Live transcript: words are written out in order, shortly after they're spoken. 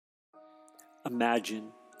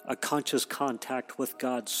Imagine a conscious contact with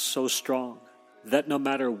God so strong that no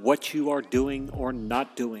matter what you are doing or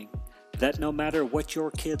not doing, that no matter what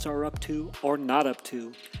your kids are up to or not up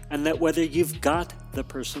to, and that whether you've got the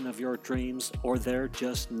person of your dreams or they're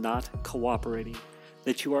just not cooperating,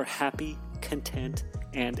 that you are happy, content,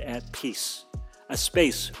 and at peace. A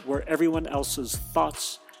space where everyone else's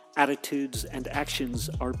thoughts, attitudes, and actions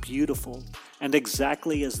are beautiful and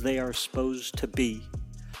exactly as they are supposed to be.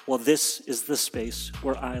 Well, this is the space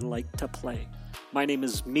where I like to play. My name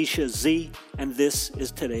is Misha Z, and this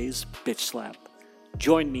is today's Bitch Slap.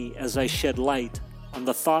 Join me as I shed light on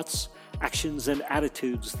the thoughts, actions, and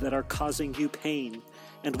attitudes that are causing you pain,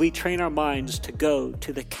 and we train our minds to go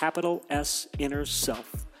to the capital S inner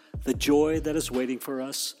self, the joy that is waiting for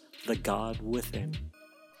us, the God within.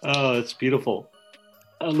 Oh, it's beautiful.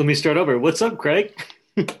 Let me start over. What's up, Craig?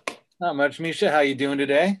 Not much, Misha. How you doing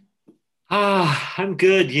today? I'm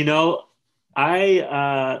good. You know,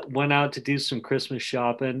 I went out to do some Christmas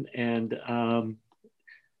shopping, and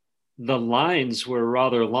the lines were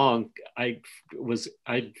rather long. I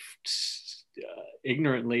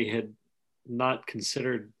ignorantly had not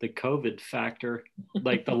considered the COVID factor.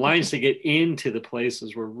 Like the lines to get into the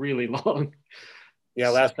places were really long. Yeah,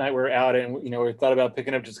 last night we were out and we thought about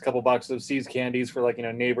picking up just a couple boxes of See's candies for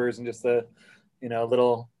neighbors and just the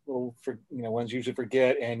little for ones you usually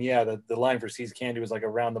forget. And yeah, the line for See's candy was like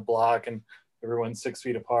around the block and everyone's 6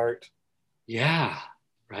 feet apart. Yeah,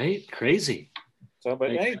 right. Crazy. So,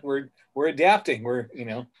 but hey, we're adapting. We're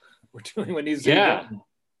doing what needs to be done.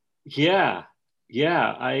 Yeah.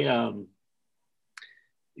 I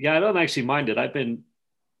don't actually mind it. I've been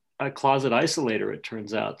a closet isolator, it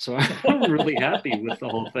turns out. So I'm really happy with the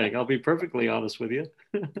whole thing. I'll be perfectly honest with you.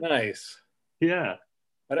 Nice. Yeah.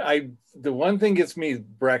 But the one thing gets me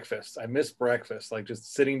breakfast. I miss breakfast, like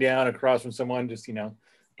just sitting down across from someone, just, eating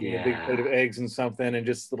a big plate of eggs and something and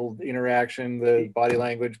just little interaction, the body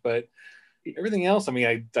language. But everything else, I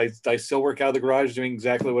mean, I still work out of the garage doing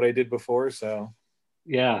exactly what I did before. So.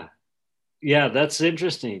 Yeah, that's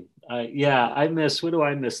interesting. What do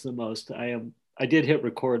I miss the most? I did hit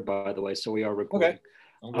record, by the way, so we are recording.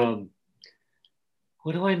 Okay.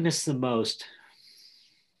 What do I miss the most?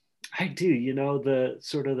 I do, the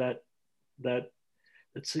sort of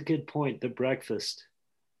that's a good point. The breakfast.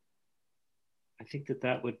 I think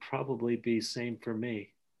that would probably be same for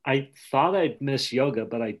me. I thought I'd miss yoga,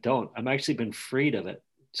 but I don't. I've actually been freed of it.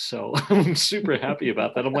 So I'm super happy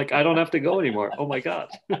about that. I'm like, I don't have to go anymore. Oh my God.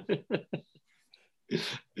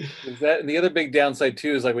 Is that the other big downside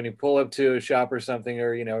too? Is like when you pull up to a shop or something,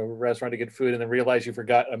 or a restaurant to get food, and then realize you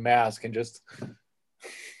forgot a mask, and just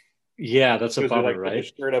that's a bummer, right? Put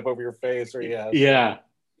a shirt up over your face, or yeah.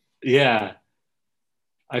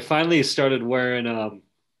 I finally started wearing.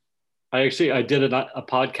 I did a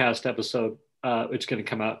podcast episode. It's going to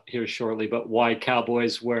come out here shortly. But why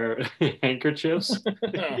cowboys wear handkerchiefs?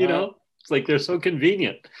 It's like they're so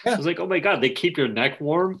convenient. Yeah. I was like, oh my God, they keep your neck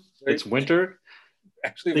warm. It's winter.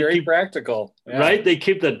 Actually, very practical, right? They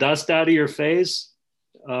keep the dust out of your face.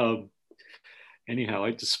 Anyhow,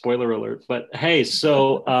 I just spoiler alert. But hey,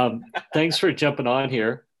 so thanks for jumping on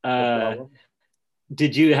here.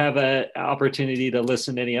 Did you have an opportunity to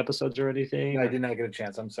listen to any episodes or anything? I did not get a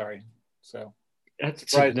chance. I'm sorry. So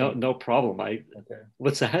that's no problem.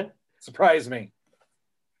 What's that? Surprise me.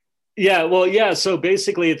 Yeah, well, yeah. So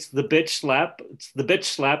basically, it's the bitch slap. It's the bitch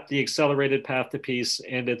slap, the accelerated path to peace,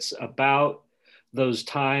 and it's about those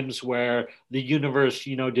times where the universe,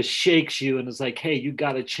 just shakes you and is like, hey, you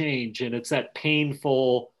got to change. And it's that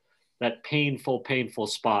painful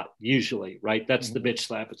spot usually, right? That's the bitch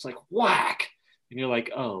slap. It's like whack. And you're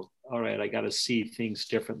like, oh, all right, I got to see things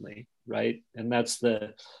differently. Right. And that's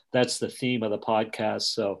the theme of the podcast.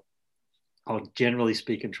 So I'll generally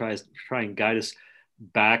speak and try and guide us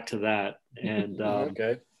back to that. And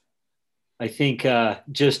okay. I think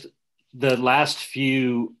just the last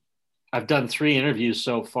few, I've done 3 interviews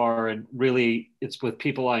so far, and really it's with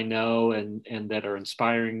people I know and that are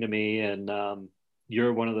inspiring to me. And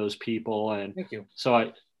you're one of those people. And thank you. So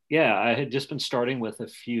I had just been starting with a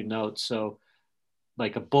few notes. So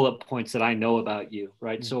like a bullet points that I know about you.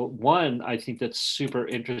 Right. Mm-hmm. So one, I think that's super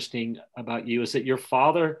interesting about you is that your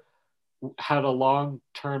father had a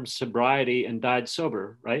long-term sobriety and died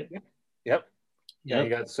sober, right? Yep. Yeah. He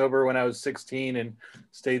got sober when I was 16 and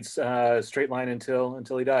stayed straight line until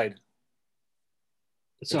he died.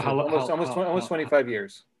 So almost 25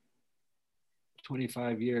 years.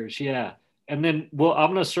 25 years, yeah. And then, well,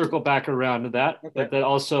 I'm going to circle back around to that, but that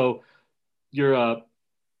also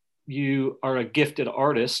you are a gifted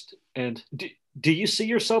artist. And do you see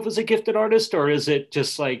yourself as a gifted artist, or is it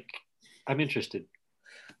just like, I'm interested?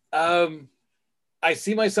 I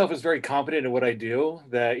see myself as very competent in what I do.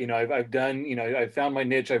 That I've done. I've found my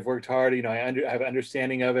niche. I've worked hard. I have an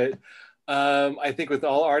understanding of it. I think with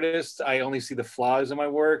all artists, I only see the flaws in my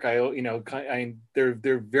work. There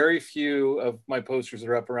are very few of my posters that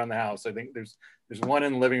are up around the house. I think there's one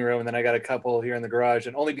in the living room, and then I got a couple here in the garage,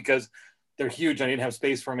 and only because they're huge. I didn't have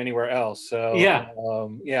space for them anywhere else. So Yeah.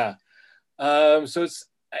 yeah. So it's,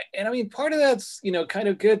 and I mean, part of that's kind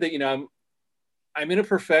of good that I'm in a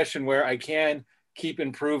profession where I can keep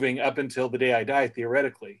improving up until the day I die,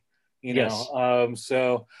 theoretically. Yes.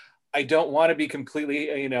 So I don't want to be completely,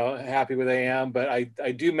 happy with I am, but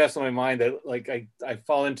I do mess with my mind that like I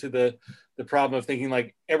fall into the problem of thinking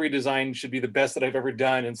like every design should be the best that I've ever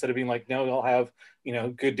done, instead of being like, no, I'll have,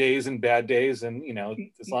 good days and bad days. And,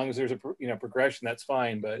 as long as there's a, progression, that's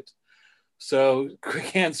fine. But so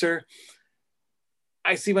quick answer,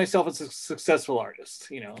 I see myself as a successful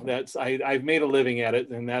artist. I've made a living at it,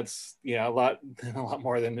 and that's, a lot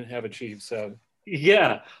more than I have achieved. So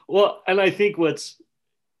yeah, well, and I think what's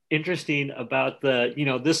interesting about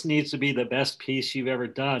this needs to be the best piece you've ever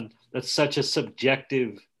done. That's such a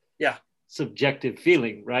subjective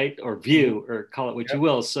feeling, right? Or view, or call it what you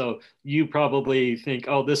will. So you probably think,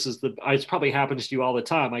 oh, it probably happens to you all the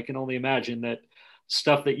time. I can only imagine that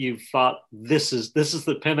stuff that you've thought, this is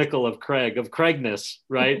the pinnacle of Craigness,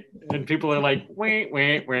 right? And people are like, wah,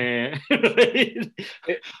 wah, wah.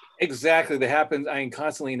 Exactly. That happens. I mean,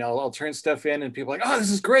 constantly, I'll turn stuff in and people are like, oh, this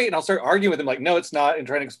is great. And I'll start arguing with them like, no, it's not. And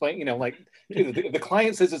trying to explain, like, dude, the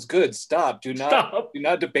client says it's good. Stop. Do not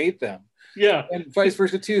debate them. Yeah. And vice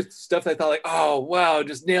versa too. Stuff that I thought like, oh, wow,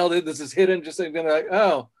 just nailed it. This is hidden. Just like, like,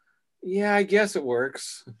 oh, yeah, I guess it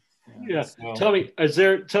works. Yeah. So. Tell me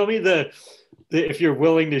if you're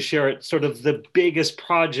willing to share it, sort of the biggest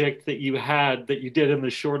project that you did in the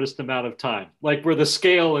shortest amount of time, like where the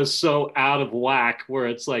scale is so out of whack, where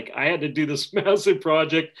it's like, I had to do this massive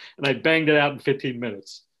project and I banged it out in 15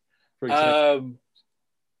 minutes. For example.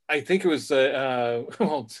 I think it was,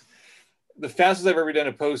 well, the fastest I've ever done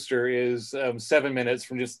a poster is 7 minutes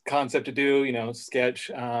from just concept to do, sketch.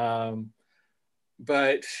 But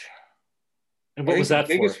and what was that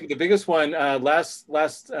for? The biggest one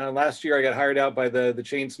last year, I got hired out by the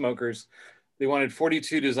chain smokers. They wanted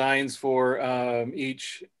 42 designs for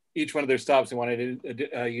each one of their stops. They wanted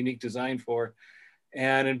a unique design for,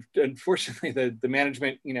 and unfortunately, the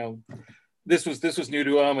management, this was new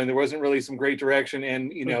to them, and there wasn't really some great direction.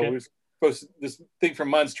 And it was supposed to, this thing for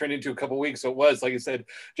months turned into a couple of weeks. So it was, like I said,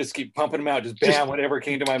 just keep pumping them out, just bam, whatever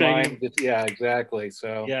came to my mind. Yeah, exactly.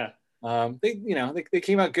 So yeah. They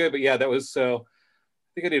came out good, but yeah, that was so.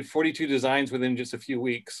 I think I did 42 designs within just a few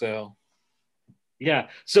weeks. So, yeah.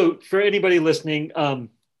 So for anybody listening,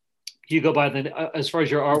 you go by as far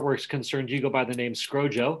as your artwork's concerned, you go by the name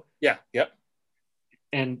Scrojo. Yeah. Yep.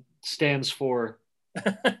 And stands for.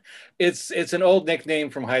 It's an old nickname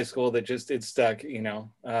from high school that it stuck. So,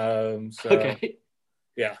 okay.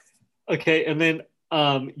 Yeah. Okay, and then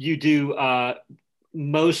you do.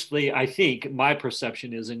 Mostly, I think my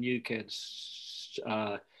perception is, and you can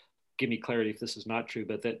give me clarity if this is not true,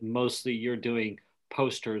 but that mostly you're doing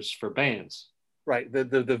posters for bands. Right.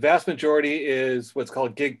 The vast majority is what's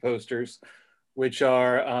called gig posters, which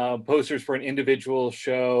are posters for an individual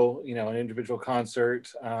show, an individual concert.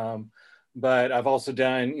 But I've also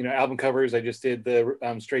done, album covers. I just did the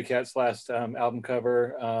Stray Cats last album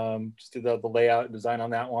cover. Just did the layout and design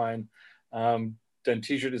on that one. Done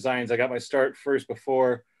t-shirt designs. I got my start first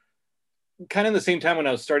before, kind of the same time when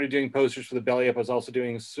I started doing posters for the Belly Up. I was also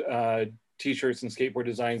doing t-shirts and skateboard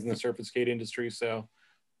designs in the surf and skate industry. So,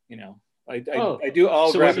 I do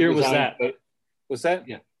all. So what year was that? What's that?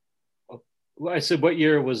 Yeah. Well, I said, what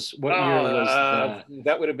year was that?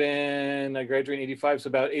 That would have been, I graduated in 85, so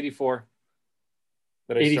about 84.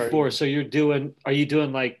 84. So are you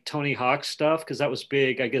doing like Tony Hawk stuff? Because that was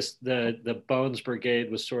big. I guess the Bones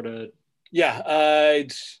Brigade was sort of. Yeah, I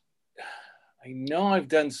know I've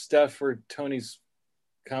done stuff for Tony's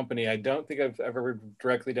company. I don't think I've ever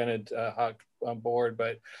directly done it Hawk on board,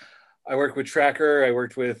 but I worked with Tracker. I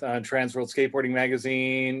worked with Trans World Skateboarding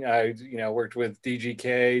Magazine. I worked with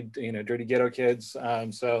DGK, Dirty Ghetto Kids.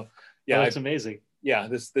 So yeah, that's amazing. Yeah,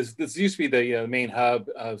 this used to be the main hub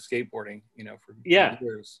of skateboarding, for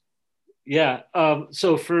years. Yeah.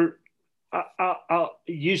 So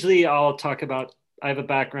usually I'll talk about. I have a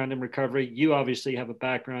background in recovery. You obviously have a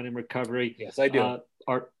background in recovery. Yes, I do.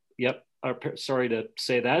 Sorry to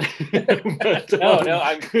say that. But, no,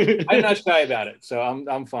 I'm not shy about it, so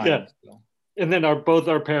I'm fine. Yeah. And then both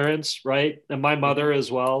our parents, right, and my mother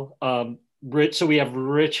as well. Rich, so we have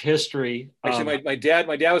rich history. Actually, my dad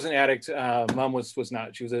was an addict. Mom was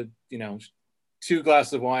not. She was 2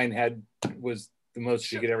 glasses of wine was the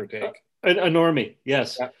most you could ever take. A normie,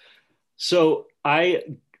 yes. Yeah. So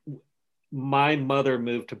my mother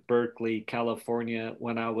moved to Berkeley, California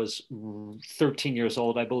when I was 13 years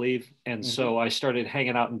old, I believe. And so I started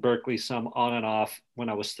hanging out in Berkeley some on and off when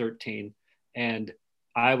I was 13. And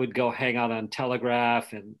I would go hang out on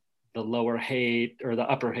Telegraph and the lower Haight or the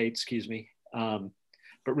upper Haight, excuse me.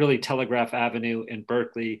 But really Telegraph Avenue in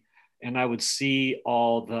Berkeley. And I would see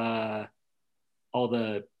all the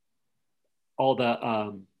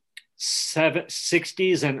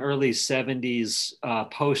 60s and early 70s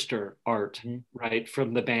poster art, right,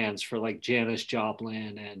 from the bands for like Janis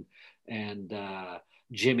Joplin and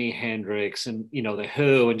Jimi Hendrix and, you know, the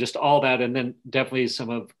Who and just all that, and then definitely some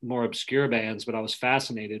of more obscure bands. But I was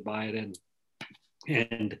fascinated by it,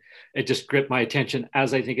 and it just gripped my attention,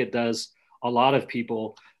 as I think it does a lot of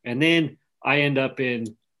people. And then I end up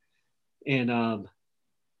in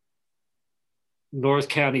North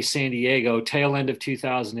County, San Diego, tail end of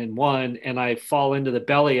 2001. And I fall into the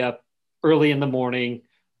Belly Up early in the morning,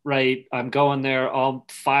 right? I'm going there all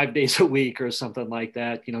 5 days a week or something like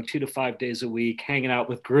that, you know, 2 to 5 days a week, hanging out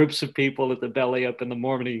with groups of people at the Belly Up in the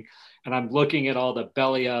morning. And I'm looking at all the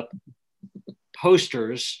Belly Up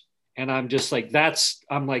posters. And I'm just like,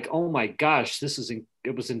 I'm like, oh my gosh, it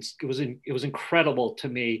was incredible to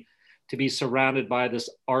me to be surrounded by this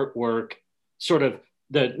artwork, sort of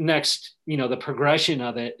the next, you know, the progression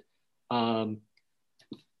of it.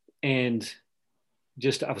 And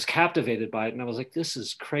just, I was captivated by it, and I was like, this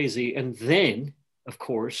is crazy. And then, of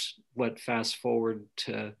course, fast forward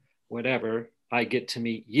to whatever, I get to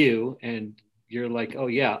meet you, and you're like, oh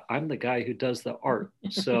yeah, I'm the guy who does the art.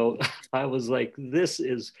 So I was like, this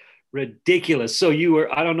is ridiculous. So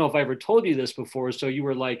I don't know if I ever told you this before. So you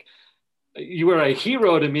were a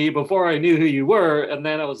hero to me before I knew who you were. And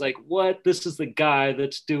then I was like, what? This is the guy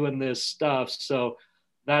that's doing this stuff. So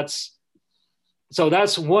that's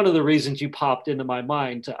one of the reasons you popped into my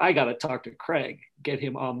mind I got to talk to Craig, get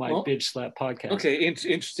him on my Bitch Slap podcast. Okay.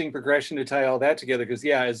 Interesting progression to tie all that together. Cause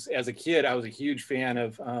yeah, as a kid, I was a huge fan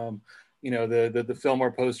of, you know, the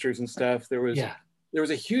Fillmore posters and stuff. There was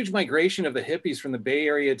a huge migration of the hippies from the Bay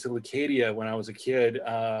Area to Leucadia when I was a kid.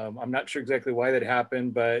 I'm not sure exactly why that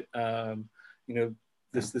happened, but you know,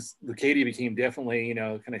 this Leucadia became definitely, you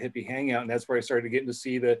know, kind of hippie hangout, and that's where I started getting to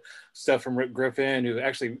see the stuff from Rick Griffin, who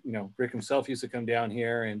actually, you know, Rick himself used to come down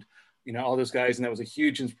here, and you know, all those guys, and that was a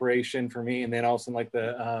huge inspiration for me. And then also like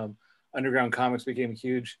the underground comics became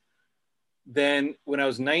huge. Then when I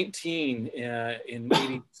was 19 in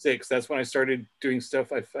 86, that's when I started doing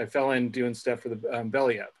stuff. I fell in doing stuff for the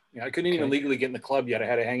Belly Up. You know, I couldn't even legally get in the club yet. I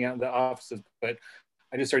had to hang out in the offices, but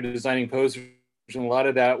I just started designing posters, and a lot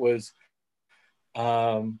of that was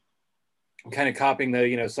kind of copying the,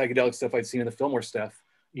 you know, psychedelic stuff I'd seen in the Fillmore stuff.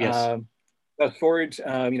 Yes. Fast forward,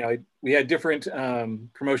 you know, we had different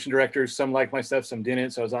promotion directors. Some liked my stuff, some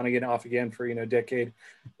didn't. So I was on again, off again for, you know, a decade.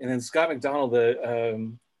 And then Scott McDonald,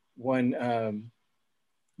 the one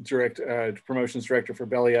promotions director for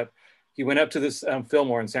Belly Up, he went up to this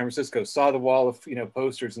Fillmore in San Francisco, saw the wall of, you know,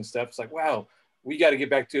 posters and stuff. It's like, wow, we got to get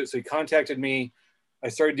back to it. So he contacted me. I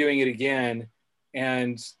started doing it again.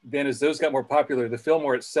 And then as those got more popular, the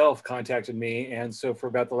Fillmore itself contacted me. And so for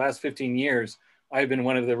about the last 15 years, I've been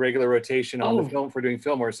one of the regular rotation on the film for doing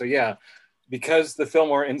Fillmore. So yeah, because the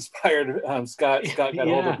Fillmore inspired Scott got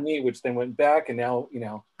hold of me, which then went back, and now, you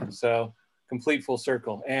know, so complete full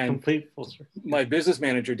circle. And my business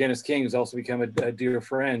manager, Dennis King, who's also become a dear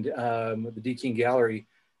friend of the D. King Gallery,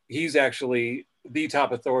 he's actually the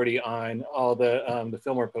top authority on all the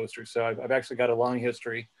Fillmore posters. So I've actually got a long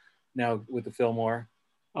history now with the Fillmore.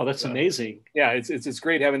 Oh, that's amazing. Yeah, it's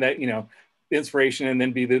great having that, you know, inspiration, and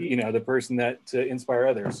then be the, you know, the person that to inspire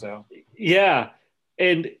others. So yeah.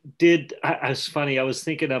 And it's funny, I was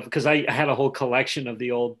thinking of, because I had a whole collection of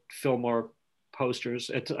the old Fillmore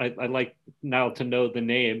posters. I like now to know the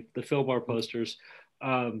name, the Fillmore posters,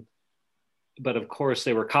 but of course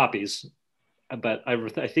they were copies. But I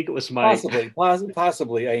think it was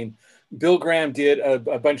possibly. I mean, Bill Graham did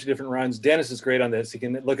a bunch of different runs. Dennis is great on this. He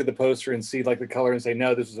can look at the poster and see like the color and say,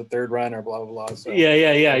 no, this was a third run, or blah blah blah. So,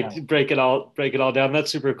 yeah. Break it all down.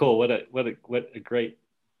 That's super cool. What a great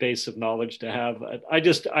base of knowledge to have.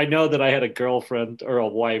 I know that I had a girlfriend or a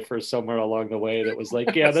wife or somewhere along the way that was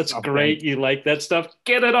like, yeah, that's great. You like that stuff?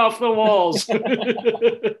 Get it off the walls.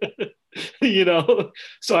 You know,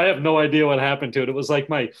 so I have no idea what happened to it. It was like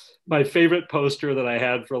my favorite poster that I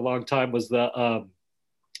had for a long time was the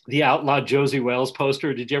Outlaw Josie Wales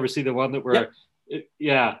poster. Did you ever see the one that were, Yep.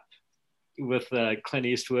 Yeah, Clint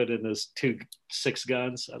Eastwood and his 6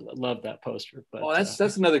 guns. I love that poster. But well,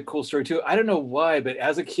 that's another cool story too. I don't know why, but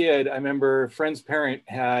as a kid, I remember a friend's parent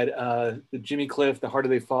had the Jimmy Cliff, The Harder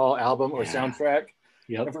They Fall album or soundtrack.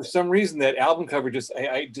 Yep. And for some reason, that album cover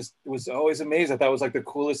I just was always amazed. I thought it was like the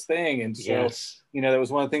coolest thing. And so, that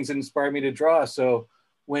was one of the things that inspired me to draw. So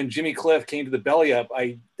when Jimmy Cliff came to the Belly Up,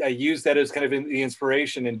 I used that as kind of the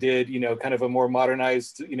inspiration and did, kind of a more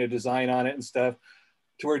modernized, design on it and stuff,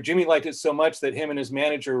 to where Jimmy liked it so much that him and his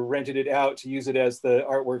manager rented it out to use it as the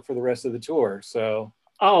artwork for the rest of the tour. So.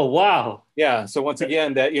 Oh, wow. Yeah. So once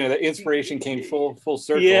again, that, that inspiration came full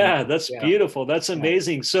circle. Yeah, that's beautiful. That's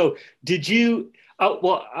amazing. Yeah. So did you,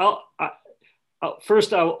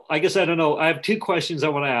 first, I guess, I don't know. I have 2 questions I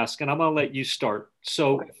want to ask, and I'm going to let you start.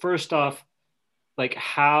 So first off, like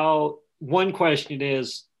one question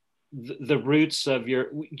is the roots of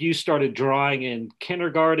you started drawing in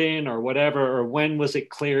kindergarten or whatever, or when was it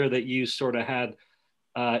clear that you sort of had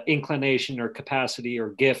inclination or capacity or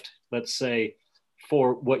gift, let's say,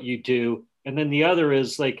 for what you do? And then the other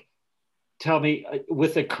is like, tell me,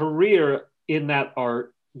 with a career in that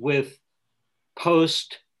art, with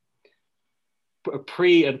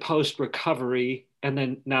pre and post recovery, and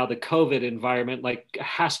then now the COVID environment, like,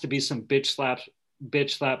 has to be some bitch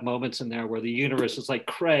slap moments in there where the universe is like,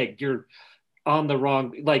 Craig, you're on the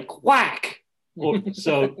wrong, like, whack.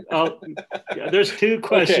 So there's 2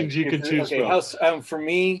 questions you can choose from. For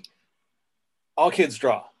me, all kids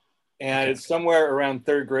draw. And it's somewhere around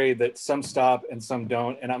 3rd grade that some stop and some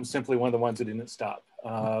don't. And I'm simply one of the ones that didn't stop.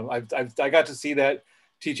 I got to see that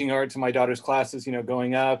teaching art to my daughter's classes,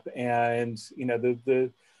 growing up. And,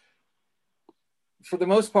 for the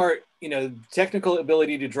most part, technical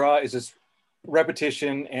ability to draw is just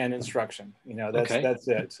repetition and instruction. That's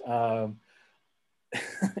it.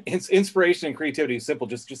 It's inspiration and creativity is simple.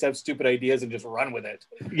 Just have stupid ideas and just run with it.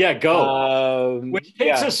 Yeah, go. Which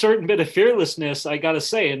takes a certain bit of fearlessness, I gotta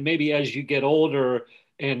say. And maybe as you get older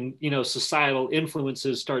and societal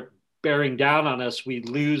influences start bearing down on us, we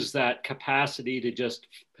lose that capacity to just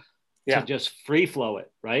free flow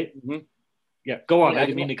it, right? Mm-hmm. Yeah, go on. I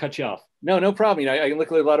didn't mean to cut you off. No problem. I can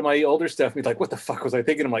look at a lot of my older stuff and be like, what the fuck was I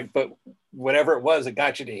thinking? I'm like, but whatever it was, it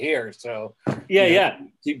got you to here. So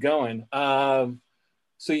keep going.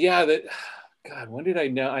 So God, when did I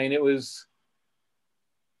know? It was,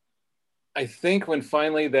 I think, when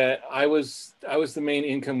finally that I was the main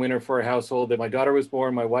income winner for a household, that my daughter was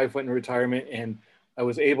born, my wife went in retirement, and I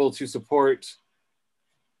was able to support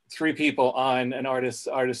 3 people on an artist's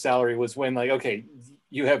salary, was when, like, okay,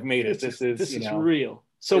 you have made it. This is real.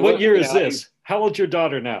 So what year is this? How old's your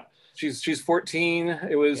daughter now? She's 14.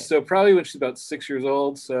 It was so probably when she's about 6 years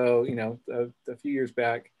old. So, a few years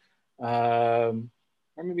back. Or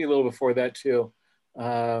maybe a little before that too.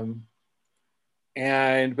 But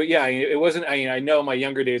yeah, it wasn't, I know in my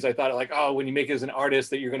younger days, I thought, like, oh, when you make it as an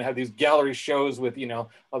artist, that you're going to have these gallery shows with,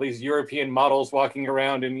 all these European models walking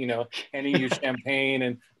around and, handing you champagne,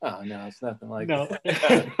 and, oh no, it's nothing like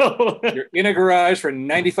that. You're in a garage for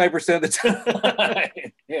 95% of the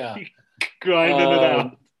time. Yeah. Grinding it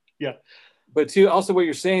out. Yeah. But too, also what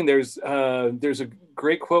you're saying, there's a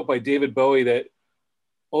great quote by David Bowie that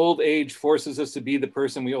old age forces us to be the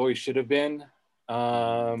person we always should have been.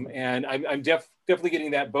 And I'm definitely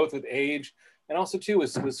getting that both with age and also too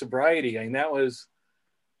with sobriety. I mean, that was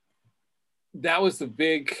the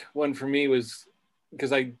big one for me, was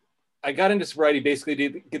because I got into sobriety basically to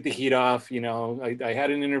get the heat off. I had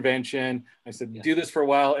an intervention. I said, do this for a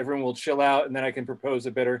while, everyone will chill out, and then I can propose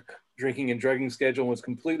a better drinking and drugging schedule, and was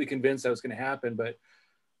completely convinced that was going to happen. But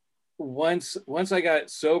once I got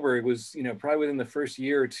sober, it was, probably within the first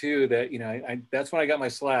year or 2 that, that's when I got my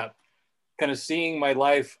slap, kind of seeing my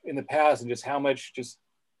life in the past and just how much just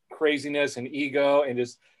craziness and ego and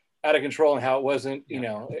just out of control, and how it wasn't,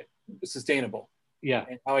 sustainable. Yeah.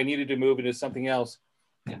 And how I needed to move into something else.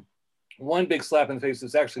 Yeah. One big slap in the face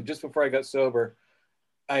was actually just before I got sober.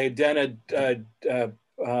 I had done a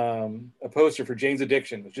poster for Jane's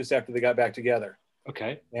Addiction. It was just after they got back together.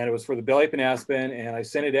 Okay. And it was for the Belly Up in Aspen, and I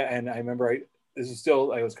sent it out, and I remember I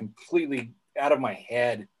was completely out of my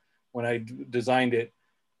head when I designed it,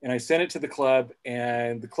 and I sent it to the club,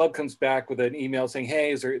 and the club comes back with an email saying,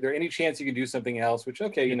 hey, is there any chance you can do something else? Which,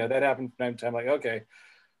 okay, that happened from time to time, like, okay.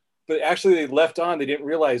 But actually they left on, they didn't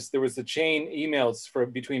realize there was the chain emails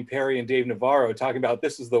between Perry and Dave Navarro talking about,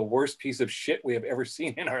 this is the worst piece of shit we have ever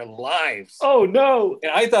seen in our lives. Oh no.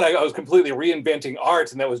 And I thought I was completely reinventing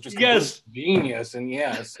art, and that was just genius.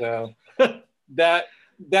 And so that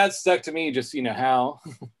stuck to me, just,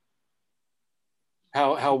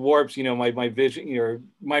 how warped, my vision,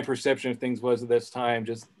 my perception of things was at this time,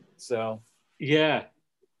 just so. Yeah.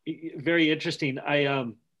 Very interesting.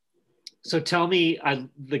 So tell me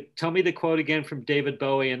the quote again from David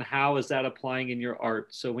Bowie, and how is that applying in your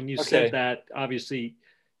art? So when you said Okay. that, obviously,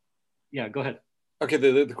 yeah, go ahead. Okay.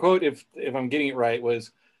 The quote, if I'm getting it right,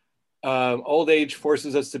 was old age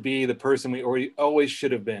forces us to be the person we always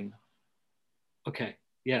should have been. Okay.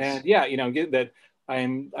 Yes. And yeah, get that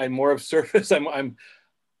I'm more of service.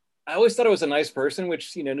 I always thought I was a nice person,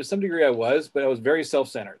 which, to some degree I was, but I was very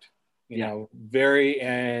self-centered, Yeah.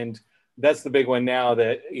 and that's the big one now,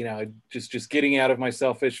 that, just getting out of my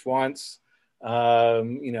selfish wants,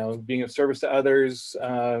 being of service to others,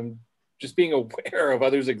 just being aware of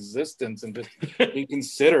others' existence and just being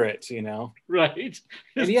considerate, Right.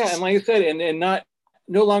 And yeah, and like I said, and not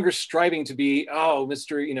no longer striving to be, oh,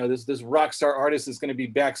 Mr. This rock star artist is going to be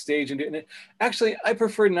backstage and doing it. Actually, I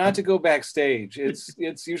prefer not to go backstage.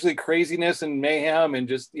 It's usually craziness and mayhem and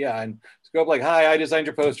just, yeah, and to go up like, hi, I designed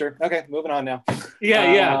your poster. Okay, moving on now.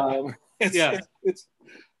 Yeah. Yeah. It's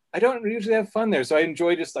I don't usually have fun there, so I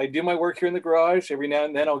do my work here in the garage. Every now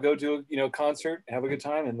and then I'll go to a concert, have a good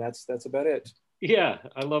time, and that's about it. Yeah,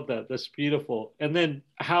 I love that. That's beautiful. And then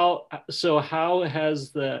how has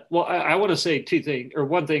I want to say two things, or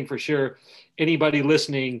one thing for sure. Anybody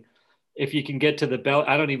listening, if you can get to the Belly,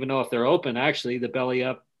 I don't even know if they're open actually, the Belly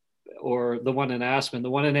Up or the one in Aspen, the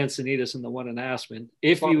one in Encinitas and the one in Aspen.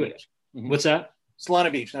 If Solana you, Beach. Mm-hmm. What's that?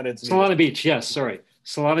 Solana Beach, not Encinitas. Solana Beach, yes, sorry.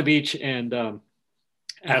 Solana Beach and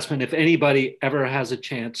Aspen. If anybody ever has a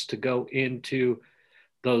chance to go into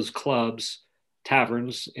those clubs,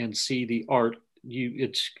 taverns, and see the art,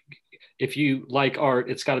 if you like art,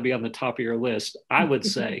 it's got to be on the top of your list, I would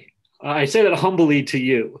say. I say that humbly to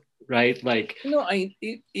you, right? Like,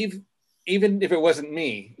 even if it wasn't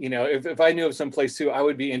me, if I knew of some place too, I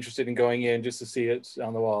would be interested in going in just to see it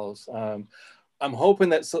on the walls. I'm hoping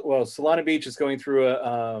that, Solana Beach is going through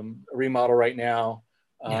a remodel right now.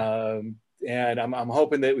 Yeah. And I'm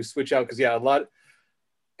hoping that we switch out, because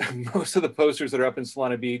most of the posters that are up in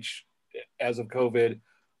Solana Beach as of COVID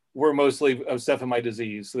were mostly of stuff in my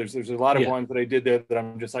disease. So there's a lot of ones that I did there that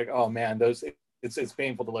I'm just like, oh man, it's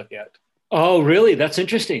painful to look at. Oh, really? That's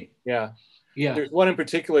interesting. Yeah. Yeah. There's one in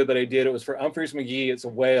particular that I did. It was for Umphrey's McGee. It's a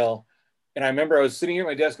whale. And I remember I was sitting here at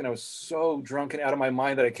my desk and I was so drunk and out of my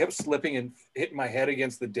mind that I kept slipping and hitting my head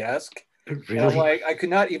against the desk. Really? And I'm like, I could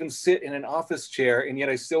not even sit in an office chair, and yet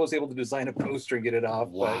I still was able to design a poster and get it off.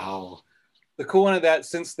 Wow. But the cool one of that,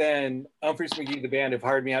 since then, Umphrey's McGee, the band, have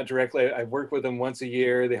hired me out directly. I've worked with them once a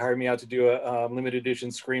year. They hired me out to do a limited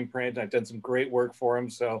edition screen print. I've done some great work for them.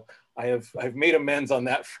 So I've made amends on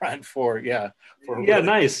that front for really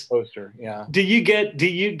nice poster. Yeah. Do you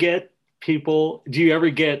get people, do you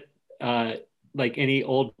ever get like any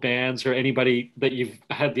old bands or anybody that you've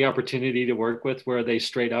had the opportunity to work with where they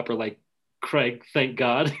straight up are like, Craig, thank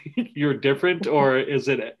God you're different, or is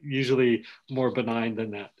it usually more benign than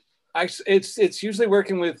that? It's usually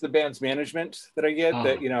working with the band's management that I get.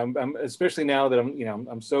 That I'm especially now that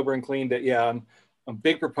I'm sober and clean. That I'm a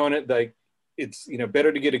big proponent that it's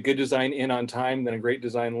better to get a good design in on time than a great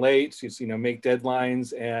design late. Just make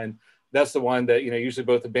deadlines, and that's the one that usually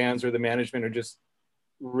both the bands or the management are just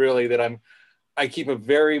really that I keep a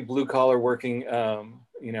very blue collar working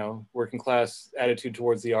working class attitude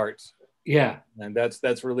towards the arts. Yeah. And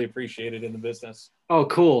that's really appreciated in the business. Oh,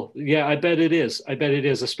 cool. Yeah, I bet it is.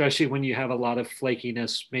 Especially when you have a lot of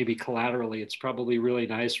flakiness, maybe collaterally. It's probably really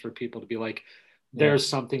nice for people to be like, there's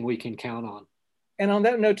something we can count on. And on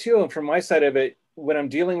that note too, from my side of it, when I'm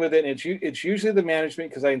dealing with it, it's usually the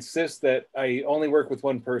management, because I insist that I only work with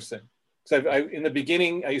one person. So in the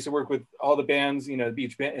beginning, I used to work with all the bands,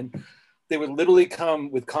 each band, and they would literally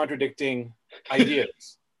come with contradicting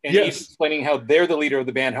ideas. And he's explaining how they're the leader of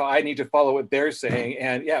the band, how I need to follow what they're saying.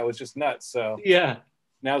 And it was just nuts. So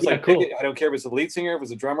now it's like, cool. I don't care if it's the lead singer, if it's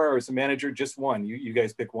a drummer, or it's a manager, just one. You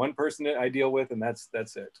guys pick one person that I deal with, and that's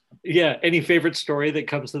it. Yeah. Any favorite story that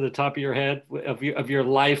comes to the top of your head of your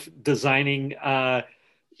life designing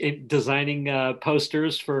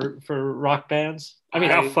posters for rock bands? I mean,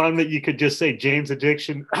 how fun that you could just say Jane's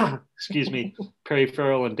Addiction, excuse me, Perry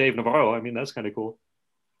Farrell and Dave Navarro. I mean, that's kind of cool.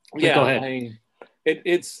 Yeah. Go ahead.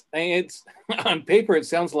 It's on paper, it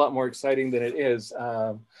sounds a lot more exciting than it is.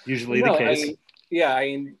 Usually the case.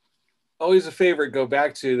 Always a favorite. Go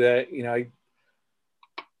back to that.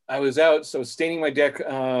 I was out, so staining my deck,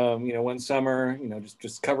 one summer,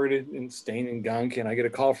 just covered it in stain and gunk, and I get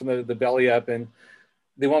a call from the Belly Up, and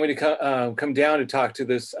they want me to come down to talk to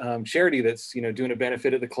this charity that's doing a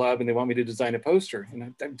benefit at the club, and they want me to design a poster.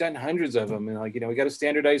 And I've done hundreds of them, and we got a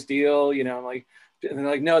standardized deal. I'm like. And they're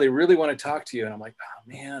like, no, they really want to talk to you. And I'm like, oh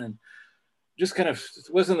man, and just kind of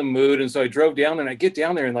was in the mood. And so I drove down there, and I get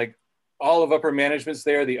down there, and like all of upper management's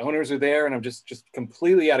there, the owners are there, and I'm just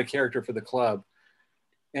completely out of character for the club.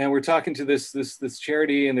 And we're talking to this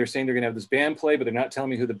charity, and they're saying they're gonna have this band play, but they're not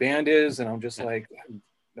telling me who the band is, and I'm just like,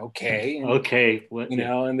 okay. And, okay. What,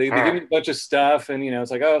 and they give me a bunch of stuff, and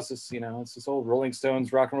it's like, oh, it's this old Rolling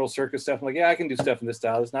Stones rock and roll circus stuff. I'm like, yeah, I can do stuff in this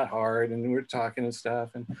style. It's not hard. And we're talking and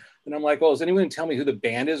stuff, and I'm like, well, is anyone gonna tell me who the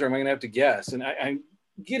band is, or am I gonna have to guess? And I'm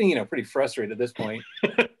getting pretty frustrated at this point.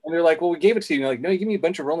 And they're like, well, we gave it to you. And you're like, no, you give me a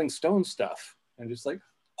bunch of Rolling Stones stuff. And I'm just like,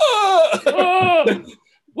 oh!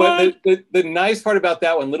 But the nice part about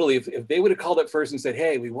that one, literally, if they would have called up first and said,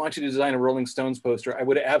 hey, we want you to design a Rolling Stones poster, I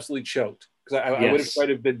would have absolutely choked, because I would have tried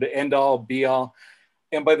to be the end all be all.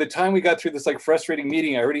 And by the time we got through this like frustrating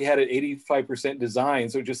meeting, I already had it 85% design.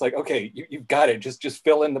 So just like, okay, you've got it. Just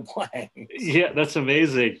fill in the blanks. Yeah, that's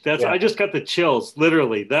amazing. I just got the chills,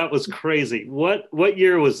 literally. That was crazy. What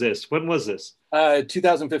year was this? When was this?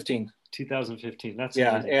 2015. 2015. That's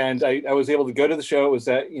amazing. And I was able to go to the show. It was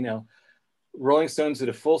that, Rolling Stones did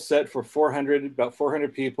a full set for about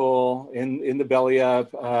 400 people in the belly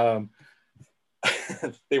up.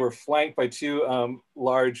 They were flanked by two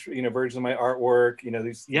large, versions of my artwork.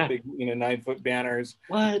 These big, 9-foot banners.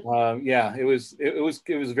 What? It was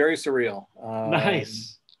very surreal.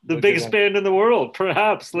 Nice. The biggest band in the world,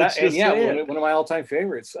 perhaps. Let's just say it. One of my all-time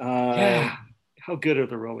favorites. How good are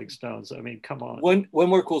the Rolling Stones? I mean, come on. One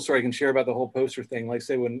more cool story I can share about the whole poster thing. Like,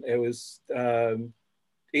 say, when it was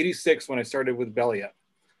 86 when I started with Belly Up.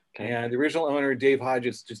 Okay. And the original owner, Dave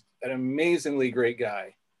Hodges, just an amazingly great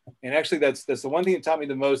guy. And actually, that's the one thing that taught me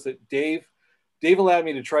the most, that Dave allowed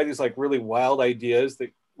me to try these like really wild ideas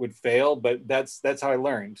that would fail, but that's how I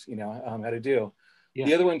learned, how to do. Yeah.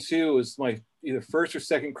 The other one too was my either first or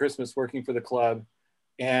second Christmas working for the club,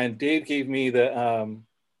 and Dave gave me the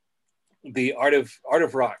Art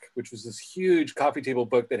of Rock, which was this huge coffee table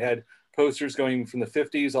book that had posters going from the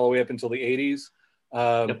 50s all the way up until the 80s.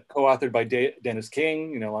 Co-authored by Dennis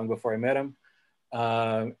King, long before I met him.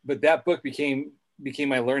 But that book became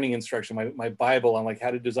my learning instruction, my Bible on like how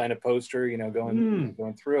to design a poster,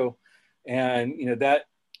 going through. And,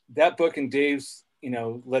 that book and Dave's,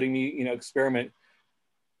 letting me, experiment,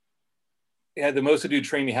 had the most ado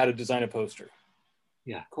train me how to design a poster.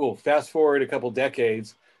 Yeah. Cool. Fast forward a couple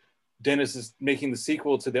decades, Dennis is making the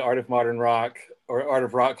sequel to the Art of Modern Rock, or Art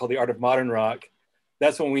of Rock, called the Art of Modern Rock.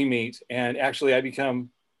 That's when we meet. And actually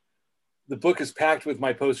the book is packed with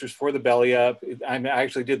my posters for the Belly Up. I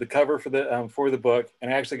actually did the cover for the book.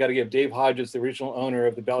 And I actually got to give Dave Hodges, the original owner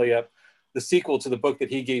of the Belly Up, the sequel to the book that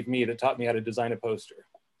he gave me that taught me how to design a poster.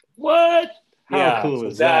 What? How cool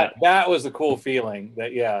is that? That was a cool feeling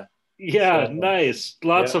Yeah, so, nice.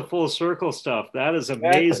 Lots of full circle stuff. That is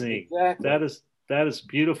amazing. Exactly. That is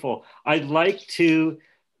beautiful. I'd like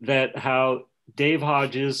how Dave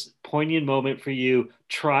Hodges, poignant moment for you,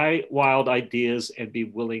 try wild ideas and be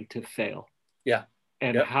willing to fail. Yeah.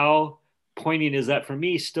 And how poignant is that for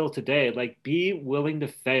me still today? Like, be willing to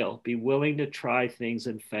fail, be willing to try things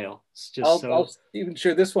and fail. It's just I'll even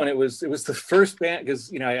share this one. It was the first band,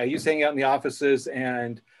 because, I used to hang out in the offices,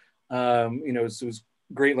 and, it was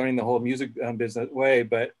great learning the whole music business way.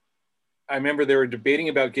 But I remember they were debating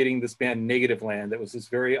about getting this band Negativland. That was this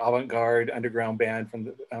very avant-garde underground band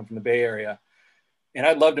from the Bay Area. And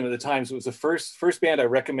I loved them at the time. So it was the first band I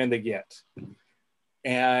recommend they get.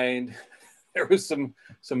 And there was some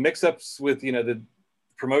mix-ups with, the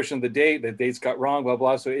promotion of the date. The dates got wrong, blah,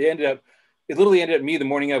 blah. So it literally ended up me the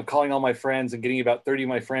morning of calling all my friends and getting about 30 of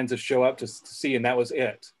my friends to show up to see, and that was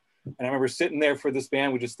it. And I remember sitting there for this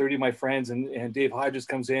band with just 30 of my friends, and Dave Hodges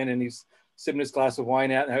comes in and he's sipping his glass of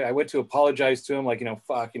wine out. And I went to apologize to him, like,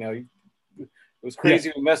 fuck, it was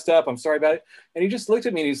crazy. We messed up. I'm sorry about it. And he just looked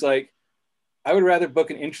at me and he's like, I would rather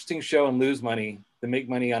book an interesting show and lose money than make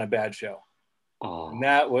money on a bad show. Oh, and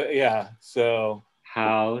that was, so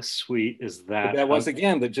how sweet is that? That once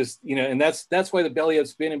again, that just, and that's why the Belly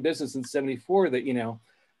Up's been in business in 74, that,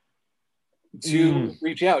 to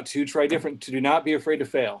reach out, to try different, to do not be afraid to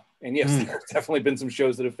fail. And yes, there's definitely been some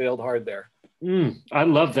shows that have failed hard there. I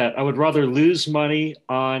love that. I would rather lose money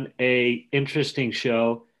on a interesting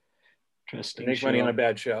show, make money on a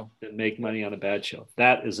bad show, than make money on a bad show.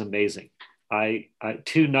 That is amazing. I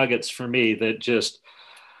two nuggets for me that just,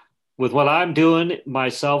 with what I'm doing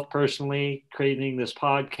myself personally, creating this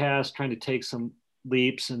podcast, trying to take some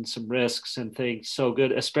leaps and some risks and things, so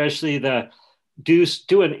good, especially do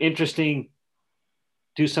something interesting,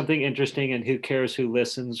 and who cares who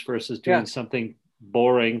listens, versus doing something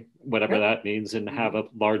boring, whatever that means, and have a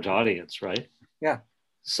large audience, right? Yeah.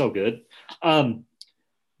 So good.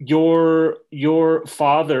 Your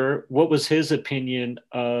father, what was his opinion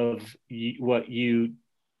of what you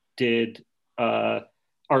did?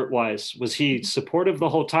 art wise? Was he supportive the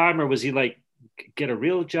whole time, or was he like, get a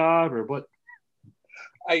real job, or what?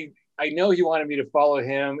 I know he wanted me to follow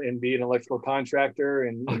him and be an electrical contractor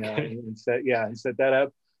and, you know, Okay. and set that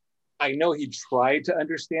up. I know he tried to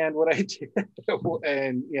understand what I did.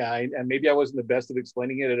 And yeah, and maybe I wasn't the best at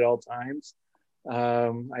explaining it at all times.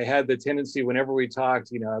 I had the tendency whenever we talked,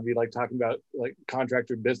 you know, I'd be like talking about like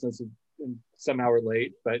contractor business and somehow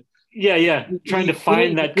relate, but Yeah. Trying to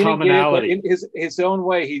find that didn't get it, but commonality. in his own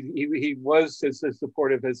way, he was as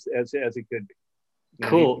supportive as he could be. You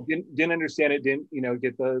know, he Cool. didn't understand it, didn't, you know,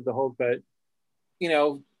 get the whole, but you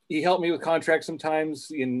know, he helped me with contracts sometimes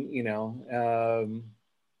you know,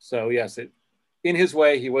 so yes, in his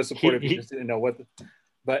way, he was supportive. He He just didn't know what,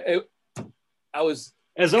 but I was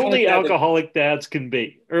as kind of only sad that alcoholic dads can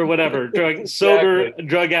be, or whatever, sober exactly,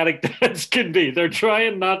 drug addict dads can be. They're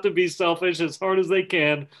trying not to be selfish as hard as they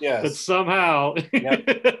can, but yes, somehow. yep,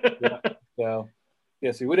 yeah. So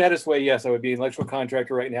yes, he would have had his way. Yes, I would be an electrical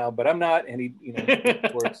contractor right now, but I'm not. And he, you know,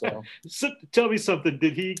 works. So So tell me something.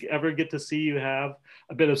 Did he ever get to see you have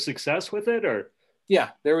a bit of success with it, or? yeah,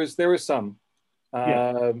 there was some. Yeah.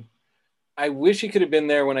 Um, I wish he could have been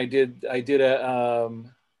there when I did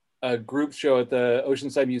a group show at the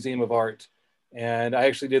Oceanside Museum of Art, and I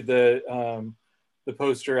actually did the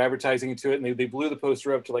poster advertising to it, and they blew the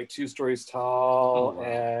poster up to like 2 stories Oh tall, wow.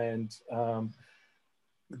 and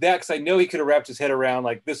that because I know he could have wrapped his head around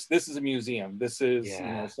like this is a museum, this is, you know,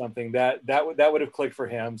 Yeah. something that would have clicked for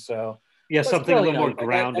him. So, Yeah, but something a still, you little know, more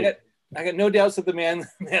grounded. I got no doubts that the man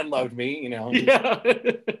loved me. You know, he's Yeah.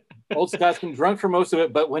 old Scott's been drunk for most of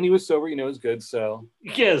it, but when he was sober, you know, it was good. So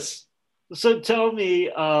Yes. So tell me,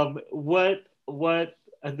 what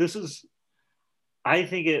this is. I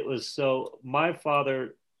think it was so. My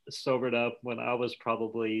father sobered up when I was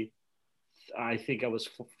probably, I think I was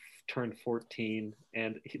turned 14,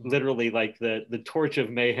 and literally like the torch of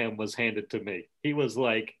mayhem was handed to me. He was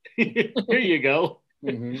like, "Here you go,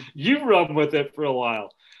 mm-hmm. you run with it for a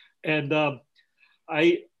while," and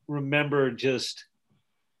I remember just,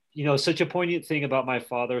 such a poignant thing about my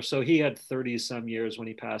father. So he had 30 some years when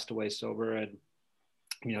he passed away sober, and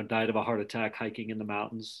died of a heart attack hiking in the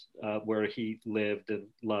mountains where he lived and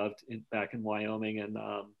loved back in Wyoming.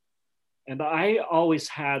 And I always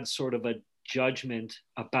had sort of a judgment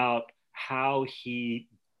about how he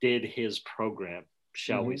did his program,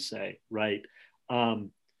 shall we Mm-hmm. say, right?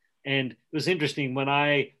 Um, and it was interesting when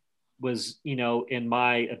I was, in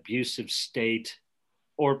my abusive state,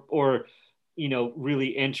 or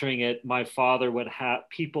really entering it. My father would have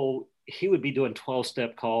people. He would be doing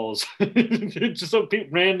 12-step calls. Just so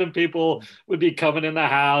random people would be coming in the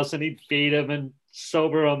house, and he'd feed them and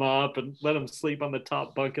sober them up and let them sleep on the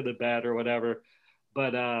top bunk of the bed or whatever.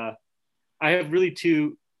 But I have really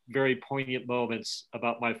two very poignant moments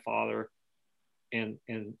about my father and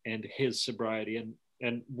his sobriety.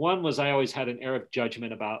 And one was, I always had an air of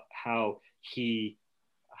judgment about how he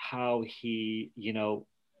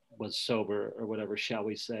was sober, or whatever, shall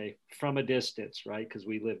we say, from a distance, right? Because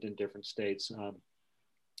we lived in different states.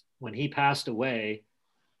 When he passed away,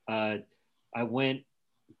 uh, I went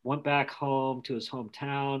back home to his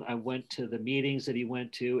hometown. I went to the meetings that he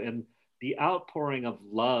went to, and the outpouring of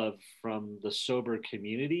love from the sober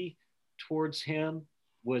community towards him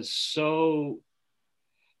was so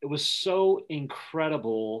it was so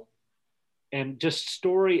incredible. And just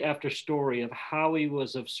story after story of how he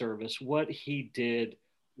was of service, what he did,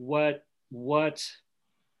 what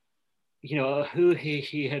who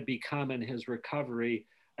he had become in his recovery.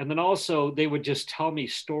 And then also they would just tell me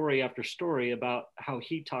story after story about how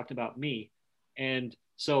he talked about me. And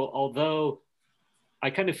so, although I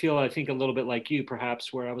kind of feel, I think, a little bit like you,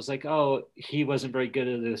 perhaps, where I was like, oh, he wasn't very good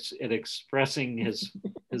at this, at expressing his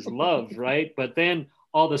love, right? But then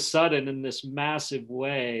all of a sudden, in this massive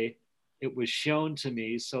way, it was shown to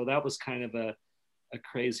me. So that was kind of a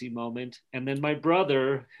crazy moment. And then my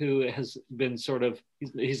brother, who has been sort of,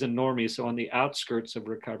 he's a normie, so on the outskirts of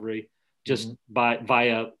recovery, Mm-hmm. just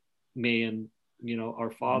via me and our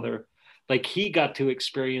Mm-hmm. father, like he got to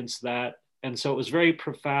experience that. And so it was very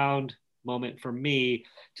profound moment for me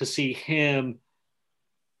to see him.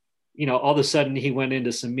 All of a sudden he went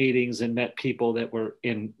into some meetings and met people that were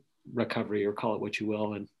in recovery, or call it what you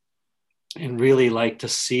will, and really, like, to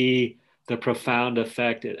see the profound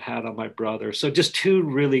effect it had on my brother. So just two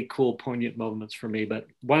really cool, poignant moments for me. But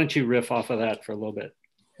why don't you riff off of that for a little bit?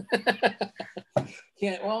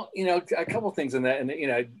 Yeah, well, a couple things in that, and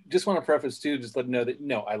I just want to preface too, just let them know that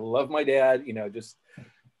no, I love my dad. Just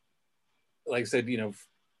like I said,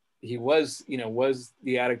 he was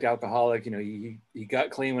the addict alcoholic. He got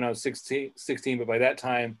clean when I was 16, but by that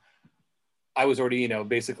time I was already,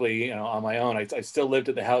 basically, on my own. I still lived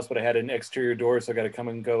at the house, but I had an exterior door, so I got to come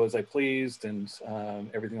and go as I pleased, and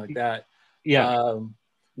everything like that. Yeah,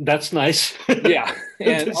 that's nice. Yeah,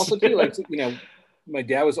 and also too, like, my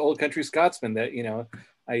dad was old country Scotsman. That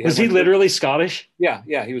was he literally Scottish? Yeah,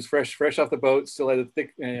 he was fresh off the boat, still had a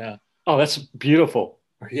thick. Oh, that's beautiful.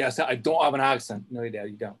 Yes, I don't have an accent. No, Dad,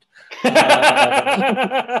 you don't.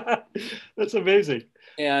 That's amazing.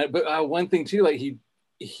 But one thing too, like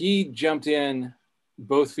he jumped in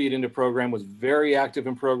both feet into program, was very active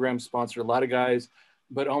in program, sponsored a lot of guys,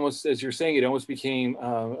 but almost, as you're saying, it almost became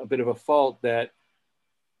a bit of a fault that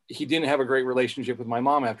he didn't have a great relationship with my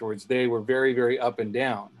mom afterwards. They were very, very up and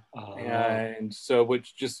down. Oh. And so,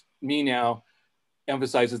 which just me now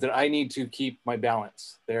emphasizes that I need to keep my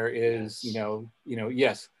balance. There is,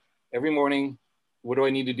 yes, every morning, what do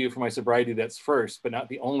I need to do for my sobriety? That's first, but not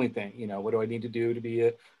the only thing. What do I need to do to be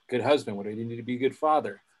a good husband? What do I need to be a good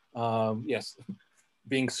father? Yes,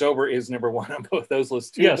 being sober is number one on both those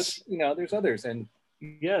lists too. Yes, but, there's others, and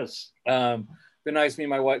yes, been nice me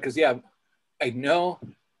and my wife, because I know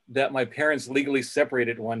that my parents legally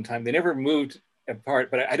separated one time. They never moved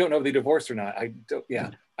apart, but I don't know if they divorced or not. I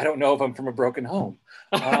don't know if I'm from a broken home.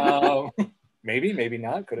 Maybe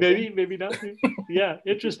not. Maybe not. Yeah,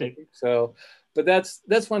 interesting. So, but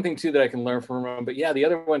that's one thing too that I can learn from him. But yeah, the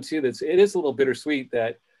other one too, it is a little bittersweet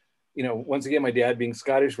that, once again, my dad being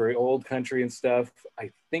Scottish, very old country and stuff,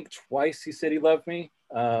 I think twice he said he loved me.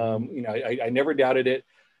 I never doubted it.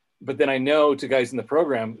 But then I know to guys in the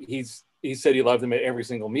program, he said he loved them at every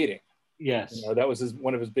single meeting. Yes. That was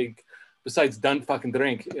one of his big, besides done fucking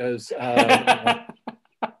drink, is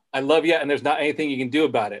I love you and there's not anything you can do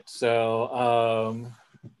about it. So,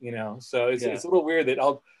 so it's a little weird that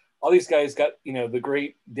all these guys got, the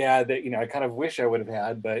great dad that, I kind of wish I would have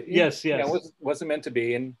had, but yes. Wasn't meant to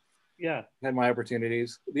be. And yeah, had my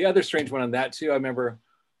opportunities. The other strange one on that too, I remember,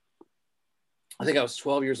 I think I was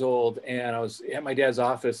 12 years old and I was at my dad's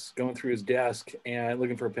office going through his desk and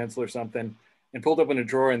looking for a pencil or something, and pulled open a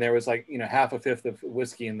drawer and there was like, half a fifth of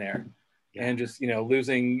whiskey in there. Yeah. And just,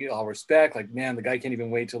 losing all respect, like, man, the guy can't even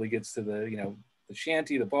wait till he gets to the, the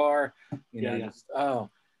shanty, the bar, just,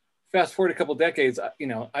 fast forward a couple decades,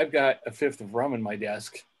 I've got a fifth of rum in my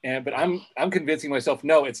desk, but I'm convincing myself,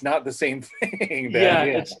 no, it's not the same thing.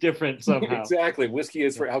 It's different somehow. Exactly. Whiskey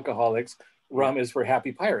is for alcoholics. Rum is for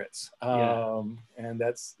happy pirates. And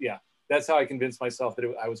that's how I convinced myself that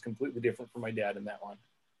I was completely different from my dad in that one.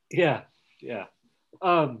 Yeah.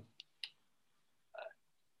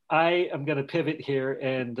 I am going to pivot here,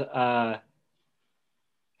 and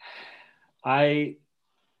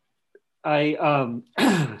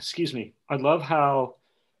excuse me. I love how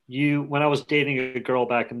when I was dating a girl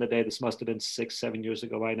back in the day, this must have been 6-7 years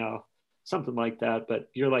ago by now, something like that. But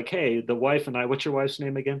you're like, hey, the wife and I, what's your wife's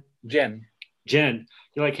name again? Jen. You're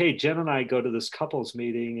like, hey, Jen and I go to this couples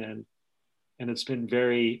meeting, and it's been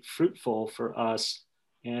very fruitful for us.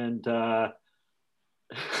 And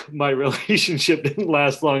my relationship didn't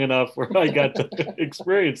last long enough where I got to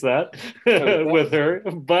experience that with her.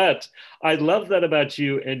 But I love that about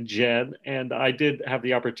you and Jen. And I did have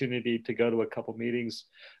the opportunity to go to a couple meetings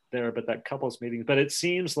there, but that couples meeting. But it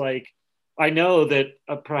seems like, I know that,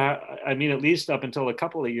 at least up until a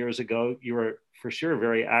couple of years ago, you were for sure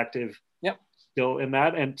very active. Yep. Still in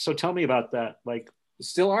that. And so tell me about that. Like,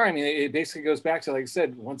 still are. I mean, it basically goes back to, like I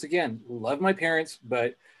said, once again, love my parents,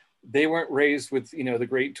 but they weren't raised with, the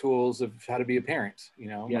great tools of how to be a parent.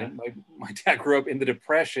 My dad grew up in the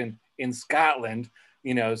Depression in Scotland,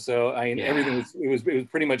 so everything was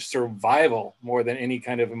pretty much survival more than any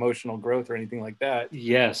kind of emotional growth or anything like that.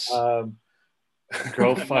 Yes.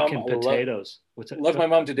 Grow fucking potatoes. Love my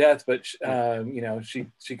mom to death, but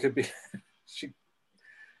she could be,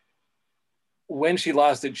 when she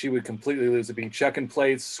lost it, she would completely lose it, being chucking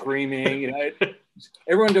plates, screaming,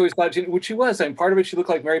 everyone always thought she was. Part of it, she looked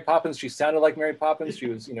like Mary Poppins. She sounded like Mary Poppins. She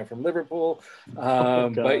was, from Liverpool.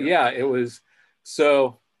 But yeah, it was.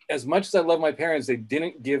 So as much as I love my parents, they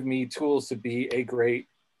didn't give me tools to be a great,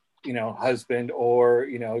 husband or,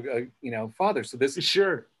 father. So this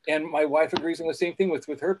sure. And my wife agrees on the same thing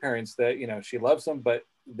with her parents, that, she loves them, but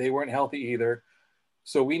they weren't healthy either.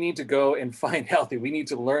 So we need to go and find healthy. We need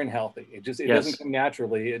to learn healthy. It doesn't come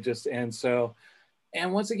naturally.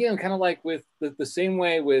 And once again, kind of like with the same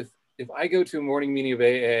way with, if I go to a morning meeting of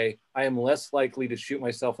AA, I am less likely to shoot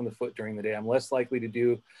myself in the foot during the day. I'm less likely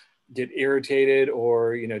to get irritated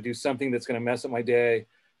or, do something that's going to mess up my day.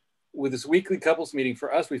 With this weekly couples meeting,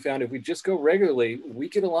 for us, we found if we just go regularly, we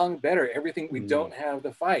get along better. We don't have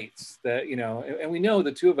the fights that, and we know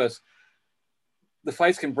the two of us, the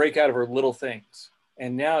fights can break out of our little things.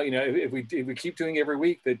 And now, if we keep doing it every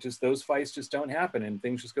week, that just those fights just don't happen and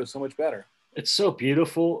things just go so much better. It's so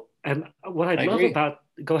beautiful. And what I love agree. about,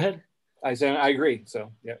 go ahead. I agree.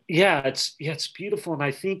 So yeah, it's beautiful. And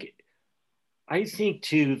I think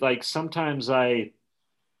too, like sometimes the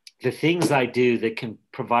things I do that can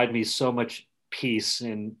provide me so much peace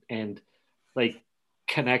and like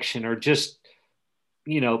connection, or just,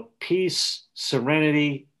 peace,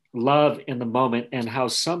 serenity, love in the moment, and how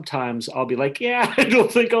sometimes I'll be like, yeah, I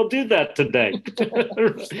don't think I'll do that today.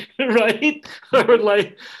 Right? Or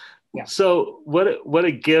like, yeah. So what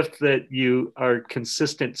a gift that you are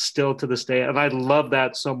consistent still to this day. And I love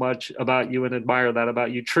that so much about you and admire that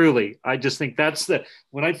about you. Truly. I just think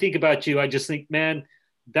when I think about you, I just think, man,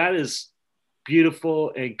 that is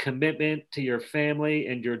beautiful, and commitment to your family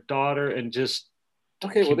and your daughter, and just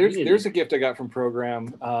okay. Well, there's a gift I got from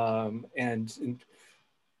program, and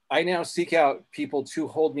I now seek out people to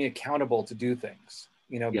hold me accountable to do things.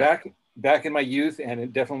 Back in my youth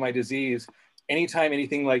and definitely my disease, anytime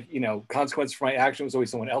anything like, consequence for my action was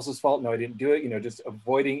always someone else's fault. No, I didn't do it, just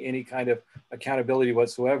avoiding any kind of accountability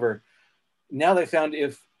whatsoever. Now they found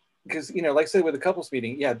because, like I said, with a couples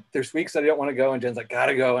meeting, yeah, there's weeks that I don't want to go and Jen's like,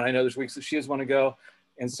 gotta go. And I know there's weeks that she doesn't want to go.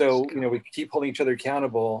 And so, we keep holding each other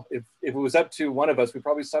accountable. If it was up to one of us, we'd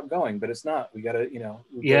probably stop going, but it's not. We gotta,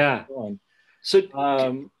 yeah. So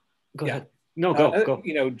go ahead. No,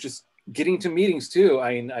 go. Just getting to meetings too.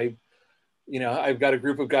 I mean, I've got a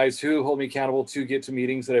group of guys who hold me accountable to get to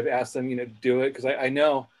meetings that I've asked them, to do it. Cause I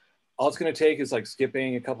know all it's going to take is like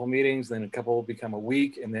skipping a couple meetings, then a couple will become a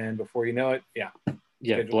week. And then before you know it,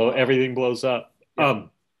 everything blows up. Yeah.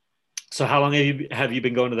 So how long have you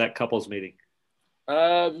been going to that couples meeting?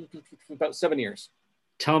 About 7 years.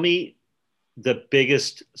 Tell me the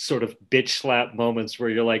biggest sort of bitch slap moments where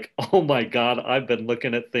you're like, oh my God, I've been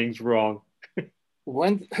looking at things wrong.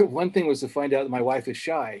 One thing was to find out that my wife is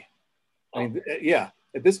shy. I mean,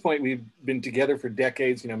 at this point we've been together for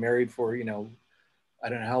decades, married for, I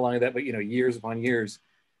don't know how long of that, but, years upon years.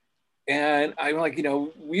 And I'm like,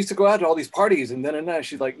 we used to go out to all these parties, and then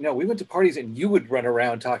she's like, no, we went to parties and you would run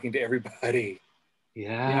around talking to everybody.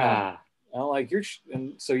 Yeah. I'm like,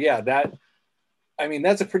 and so,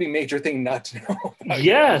 that's a pretty major thing not to know about.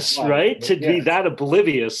 Yes. Right. To be that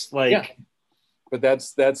oblivious, like, yeah. But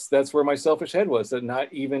that's where my selfish head was, that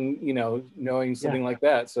not even, knowing something like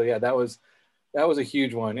that. So that was a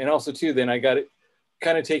huge one. And also too, then I got it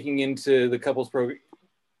kind of taking into the couples program.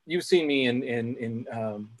 You've seen me in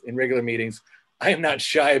regular meetings. I am not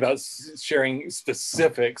shy about sharing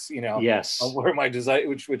specifics, yes, of where my desire,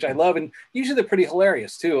 which I love. And usually they're pretty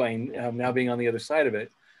hilarious too. I mean, now being on the other side of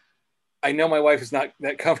it, I know my wife is not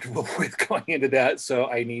that comfortable with going into that. So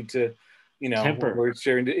I need to, temper. We're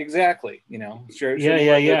sharing exactly, share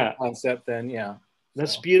yeah. concept, then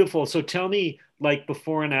that's beautiful. So tell me, like,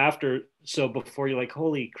 before and after. So before, you're like,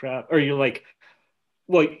 holy crap, or you're like,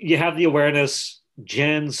 well, you have the awareness,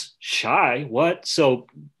 Jen's shy, what? So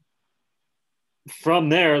from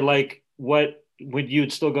there, like, what would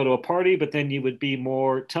you'd still go to a party, but then you would be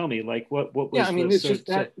more, tell me, like, what was it's just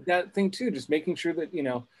that thing too, just making sure that,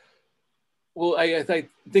 well, I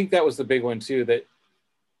think that was the big one too, that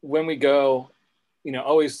when we go,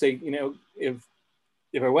 always say,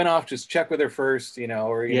 if I went off, just check with her first,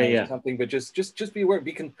 or something, but just be aware,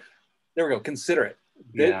 there we go, considerate.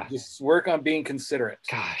 Just work on being considerate.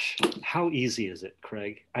 Gosh, how easy is it,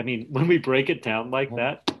 Craig? I mean, when we break it down like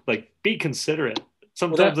that, like, be considerate.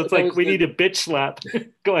 Sometimes it's like we need a bitch slap.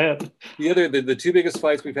 Go ahead. The two biggest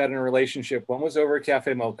fights we've had in a relationship, one was over a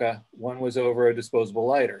cafe mocha, one was over a disposable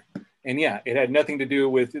lighter. And it had nothing to do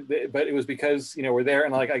with, but it was because, we're there,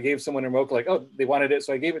 and like I gave someone a mocha, like, oh, they wanted it,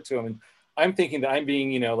 so I gave it to them. And I'm thinking that I'm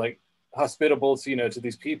being, like, hospitable to, to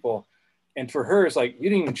these people. And for her, it's like, you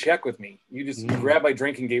didn't even check with me. You just grabbed my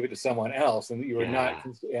drink and gave it to someone else. And you were not,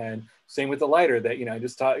 and same with the lighter, that, I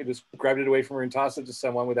just grabbed it away from her and tossed it to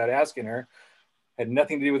someone without asking her. Had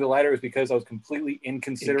nothing to do with the lighter. It was because I was completely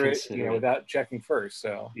inconsiderate. Without checking first.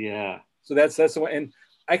 So, so that's the one. And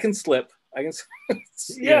I can slip. I can,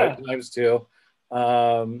 times too. But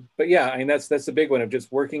I mean, that's the big one of just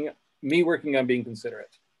working on being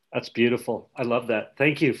considerate. That's beautiful. I love that.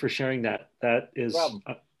 Thank you for sharing that. That is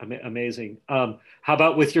amazing. How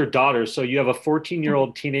about with your daughter? So you have a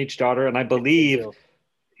 14-year-old teenage daughter, and I believe,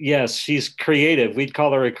 yes, she's creative. We'd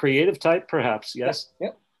call her a creative type, perhaps. Yes.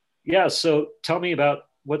 Yep. Yeah. So tell me about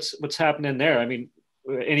what's happening there. I mean,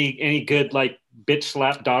 any good, like, bitch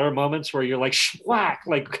slap daughter moments where you're like, schwack,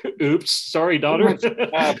 like, oops, sorry, daughter.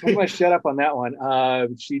 Pretty much shut up on that one.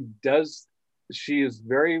 She is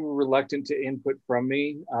very reluctant to input from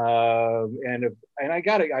me. And I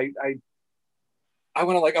got it. I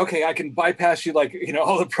want to like, okay, I can bypass you, like,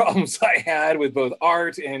 all the problems I had with both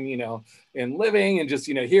art and, and living and just,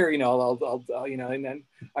 here, I'll and then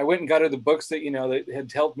I went and got her the books that, that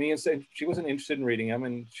had helped me, and said she wasn't interested in reading them.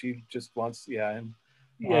 And she just wants, Yeah.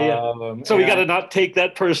 So we got to not take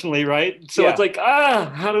that personally, right? So it's like,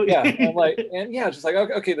 how do we? Yeah. I'm like, and just like,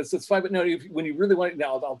 okay, that's fine. But no, when you really want it,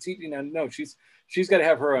 now I'll teach, no, she's got to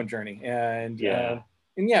have her own journey. And,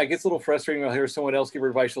 and it gets a little frustrating. I'll hear someone else give her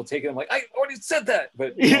advice. She'll take it. I'm like, I already said that.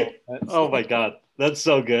 But oh my God, that's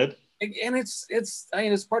so good. And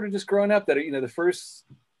it's part of just growing up that, the first,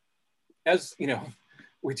 as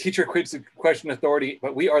we teach our kids to question authority,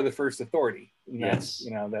 but we are the first authority. And that's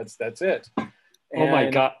it. And, oh my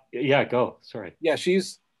God. Yeah, go. Sorry. Yeah.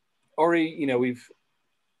 She's already,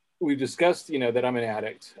 we've discussed, that I'm an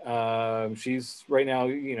addict. She's right now,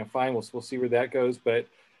 fine. We'll see where that goes. But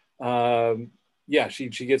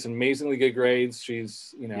she gets amazingly good grades.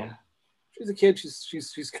 She's, she's a kid.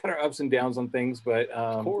 She's got her ups and downs on things, but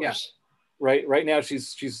of course. Right now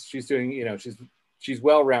she's doing, she's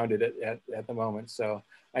well-rounded at the moment. So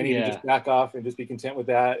I need to just back off and just be content with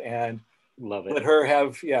that, and love it. Let her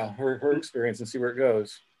have her experience and see where it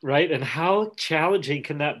goes. Right. And how challenging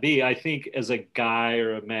can that be? I think as a guy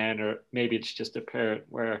or a man, or maybe it's just a parent,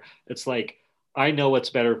 where it's like, I know what's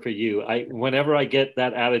better for you. Whenever I get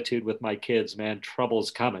that attitude with my kids, man, trouble's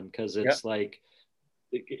coming, because it's like,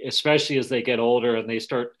 especially as they get older and they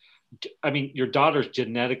start, I mean, your daughter's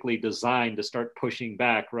genetically designed to start pushing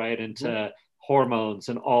back, right, into hormones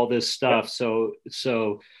and all this stuff. So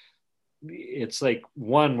it's like,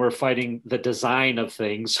 one, we're fighting the design of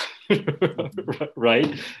things,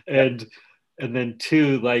 right? And then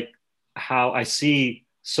two, like, how I see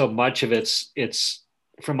so much of it's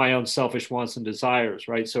from my own selfish wants and desires,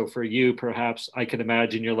 right? So for you, perhaps I can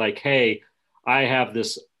imagine you're like, hey, I have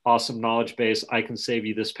this awesome knowledge base. I can save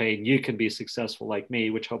you this pain. You can be successful like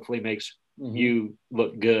me, which hopefully makes you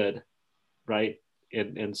look good, right?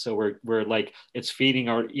 And so we're like, it's feeding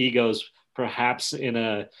our egos, perhaps in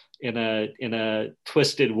a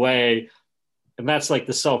twisted way. And that's like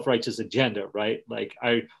the self-righteous agenda, right? Like,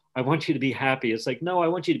 I want you to be happy. It's like, no, I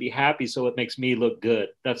want you to be happy so it makes me look good.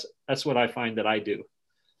 That's what I find that I do.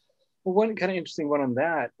 Well, one kind of interesting one on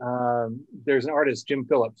that, there's an artist, Jim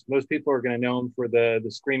Phillips. Most people are going to know him for the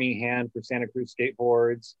Screaming Hand for Santa Cruz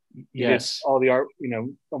skateboards. Yes. All the art,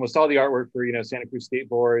 almost all the artwork for, Santa Cruz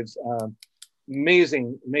skateboards.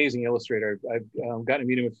 Amazing illustrator. I've gotten to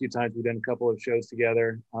meet him a few times. We've done a couple of shows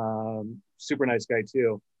together. Super nice guy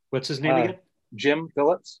too. What's his name again? Jim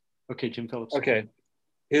Phillips. Okay, Jim Phillips. Okay.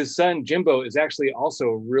 His son, Jimbo, is actually also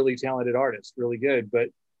a really talented artist, really good. But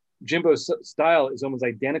Jimbo's style is almost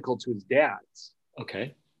identical to his dad's.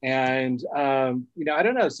 Okay. And, I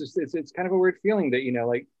don't know. It's kind of a weird feeling that,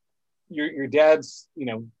 like your dad's,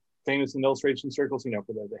 famous in illustration circles,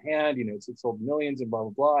 for the hand, it's sold millions and blah,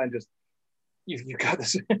 blah, blah. And just, you've got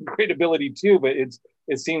this great ability too, but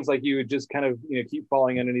it seems like you would just kind of, keep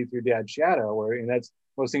falling underneath your dad's shadow. And that's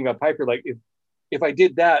most thing about Piper. Like, if I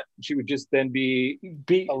did that, she would just then be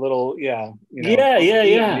a little, maybe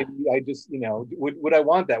I just, would I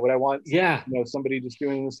want that? Would I want, somebody just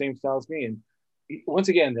doing the same style as me? And once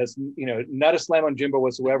again, that's, not a slam on Jimbo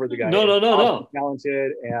whatsoever. The guy no,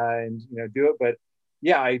 talented and, do it. But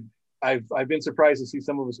yeah, I've been surprised to see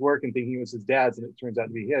some of his work and thinking it was his dad's, and it turns out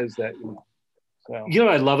to be his. That, so. What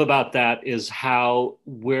I love about that is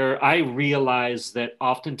where I realize that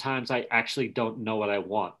oftentimes I actually don't know what I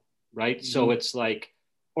want. Right. Mm-hmm. So it's like,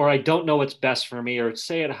 or I don't know what's best for me, or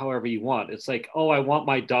say it however you want. It's like, oh, I want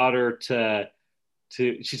my daughter to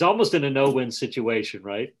she's almost in a no-win situation.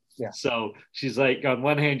 Right. Yeah. So she's like, on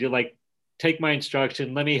one hand, you're like, take my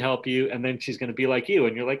instruction, let me help you. And then she's going to be like you.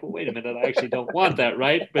 And you're like, well, wait a minute, I actually don't want that.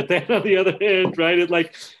 Right. But then on the other hand, right,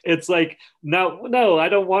 it's like, no, I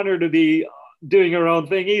don't want her to be doing her own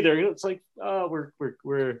thing either. It's like, oh,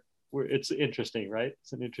 we're it's interesting, right?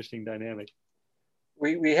 It's an interesting dynamic.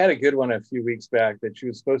 We had a good one a few weeks back that she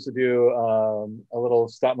was supposed to do a little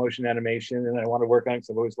stop motion animation, and I want to work on it because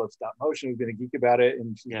I've always loved stop motion. We've been a geek about it,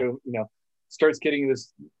 and she starts getting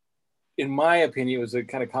this. In my opinion, it was a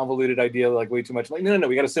kind of convoluted idea, like way too much. I'm like, no,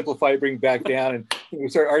 we got to simplify it, bring it back down, and we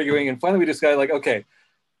start arguing, and finally we just got like, okay,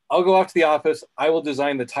 I'll go off to the office. I will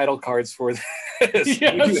design the title cards for this. Yes.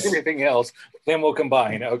 You do everything else. Then we'll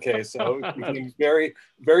combine. Okay, so very,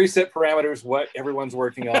 very set parameters. What everyone's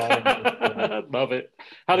working on. Love it.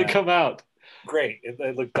 How'd it come out? Great.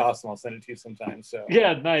 It looked awesome. I'll send it to you sometime. So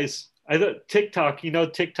yeah, nice. I thought TikTok.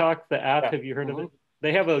 TikTok, the app. Yeah. Have you heard of it?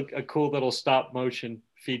 They have a cool little stop motion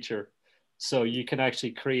feature, so you can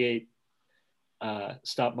actually create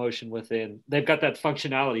stop motion within. They've got that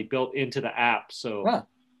functionality built into the app. So. Huh.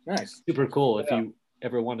 Nice. Super cool. If you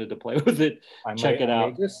ever wanted to play with it, check it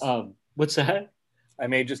out. What's that? I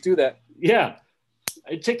may just do that. Yeah.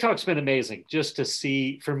 TikTok's been amazing just to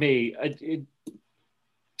see for me.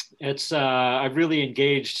 It's I've really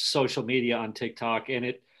engaged social media on TikTok, and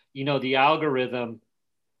it, the algorithm,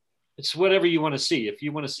 it's whatever you want to see. If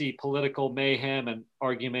you want to see political mayhem and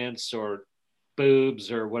arguments or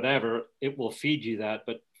boobs or whatever, it will feed you that.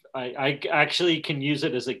 But I actually can use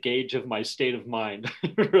it as a gauge of my state of mind,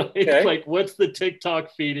 right? Okay. Like, what's the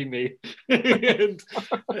TikTok feeding me? and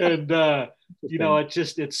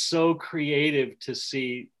it's so creative to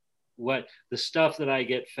see what the stuff that I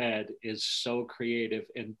get fed is so creative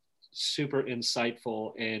and super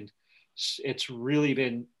insightful. And it's really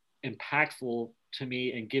been impactful to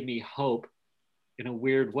me and give me hope in a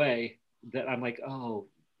weird way that I'm like, oh,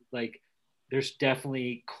 like, there's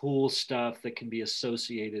definitely cool stuff that can be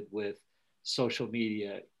associated with social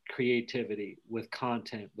media, creativity, with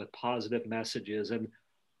content, with positive messages. And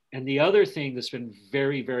the other thing that's been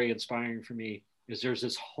very, very inspiring for me is there's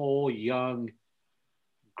this whole young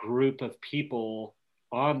group of people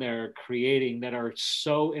on there creating that are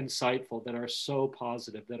so insightful, that are so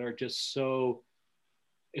positive, that are just so,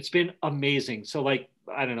 it's been amazing. So like,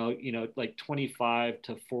 I don't know, like 25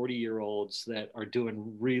 to 40-year-olds that are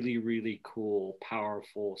doing really, really cool,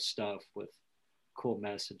 powerful stuff with cool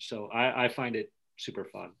message. So I find it super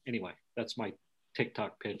fun. Anyway, that's my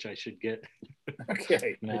TikTok pitch. I should get,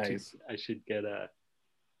 okay, nice. I should get a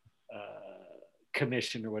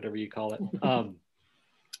commission or whatever you call it.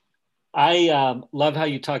 I love how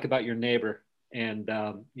you talk about your neighbor, and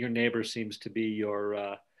your neighbor seems to be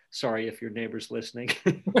your, sorry if your neighbor's listening,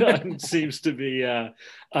 seems to be an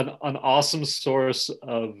awesome source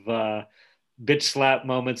of bitch slap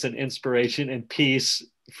moments and inspiration and peace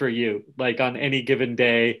for you. Like on any given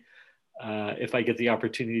day, if I get the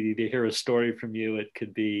opportunity to hear a story from you, it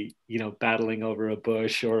could be, battling over a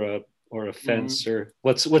bush or a fence, mm-hmm. or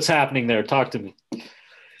what's happening there. Talk to me.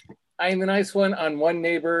 I'm the nice one on one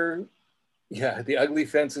neighbor. Yeah, the ugly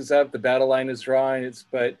fence is up, the battle line is drawn.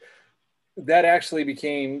 But that actually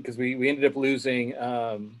became, because we ended up losing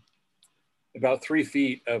about 3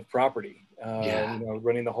 feet of property,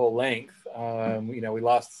 running the whole length. We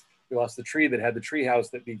lost the tree that had the tree house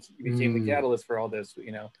that became the catalyst for all this,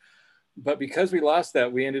 But because we lost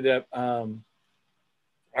that, we ended up,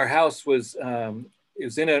 our house was, it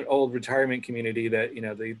was in an old retirement community that,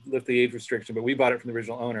 they lift the age restriction, but we bought it from the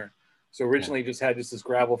original owner. So originally just had this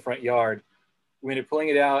gravel front yard. We ended up pulling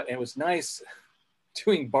it out, and it was nice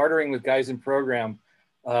doing bartering with guys in program.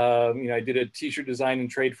 I did a t-shirt design and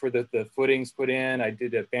trade for the footings put in. I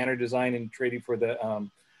did a banner design and trading for the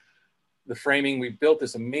framing. We built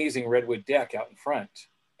this amazing redwood deck out in front.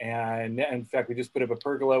 And in fact, we just put up a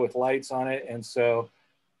pergola with lights on it. And so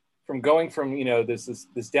from going from,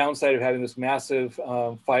 this downside of having this massive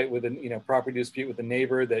fight with a, property dispute with a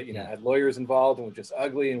neighbor that, had lawyers involved and was just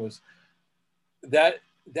ugly, and was that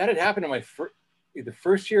had happened in my the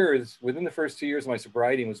first year is within the first 2 years of my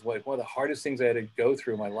sobriety, was like one of the hardest things I had to go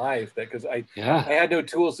through in my life, because I had no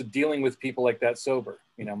tools of dealing with people like that sober.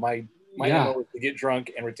 My MO was to get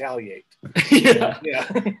drunk and retaliate.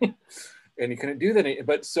 And you couldn't do that.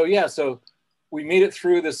 But so we made it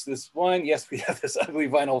through this one. Yes, we have this ugly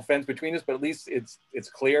vinyl fence between us, but at least it's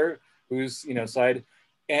clear who's, side.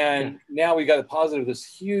 And now we got a positive, this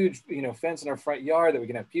huge, fence in our front yard that we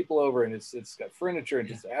can have people over, and it's got furniture, and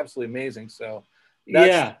just absolutely amazing. So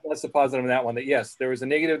that's the positive in that one, that yes, there was a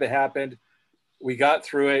negative that happened. We got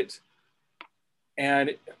through it,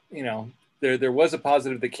 and, there was a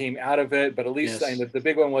positive that came out of it, but at least the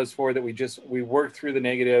big one was that we worked through the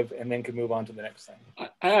negative and then could move on to the next thing.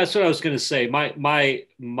 That's what I was going to say.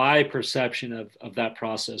 My perception of that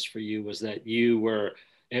process for you was that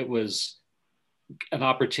it was an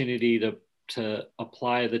opportunity to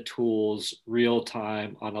apply the tools real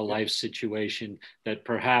time on a life situation that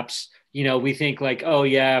perhaps, we think like, oh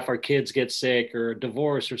yeah, if our kids get sick or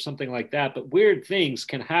divorce or something like that, but weird things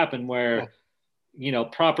can happen where,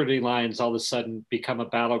 property lines all of a sudden become a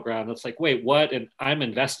battleground. It's like, wait, what? And I'm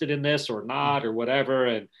invested in this or not, or whatever.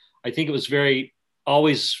 And I think it was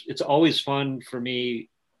it's always fun for me,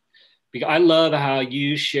 because I love how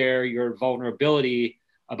you share your vulnerability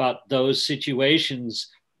about those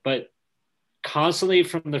situations, but constantly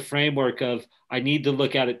from the framework of, I need to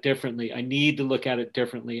look at it differently. I need to look at it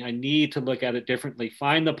differently. I need to look at it differently.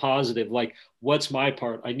 Find the positive. Like, what's my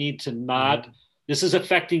part? I need to not, this is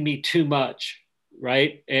affecting me too much.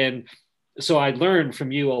 Right. And so I learned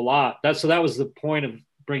from you a lot. So that was the point of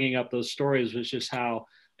bringing up those stories, was just how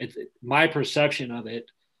my perception of it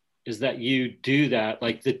is that you do that,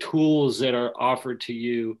 like the tools that are offered to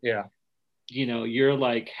you. Yeah. You're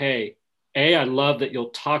like, hey, A, I love that you'll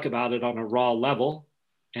talk about it on a raw level,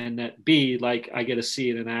 and that B, like I get to see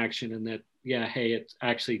it in action, and that, yeah, hey, it's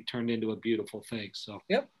actually turned into a beautiful thing. So,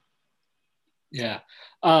 Yep. Yeah.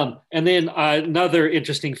 And then another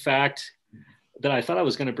interesting fact that I thought I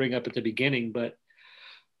was going to bring up at the beginning, but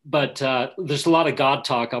there's a lot of God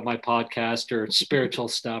talk on my podcast, or spiritual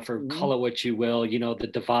stuff, or call it what you will, the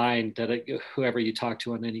divine, whoever you talk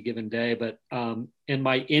to on any given day. But in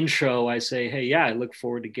my intro, I say, hey, yeah, I look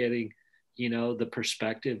forward to getting, the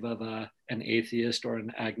perspective of an atheist or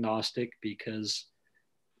an agnostic, because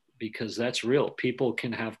that's real. People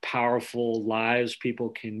can have powerful lives. People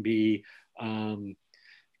can be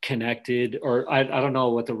connected, or I don't know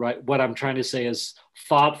what I'm trying to say is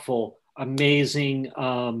thoughtful, amazing,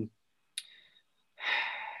 trying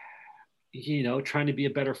to be a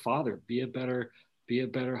better father, be a better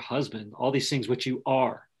husband, all these things which you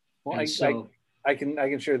are. Well, I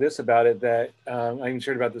can share this about it, that I even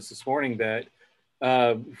shared about this morning, that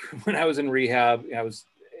when I was in rehab, I was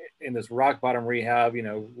in this rock bottom rehab,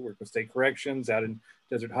 working with state corrections out in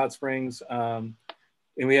Desert Hot Springs.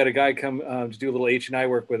 And we had a guy come to do a little H&I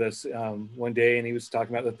work with us one day, and he was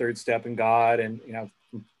talking about the third step in God. And,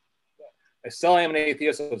 I still am an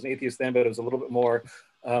atheist. I was an atheist then, but it was a little bit more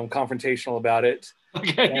confrontational about it.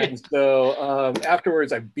 Okay. And so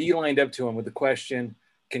afterwards, I beelined up to him with the question,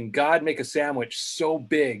 can God make a sandwich so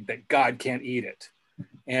big that God can't eat it?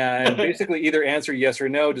 And basically either answer yes or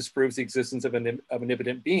no disproves the existence of an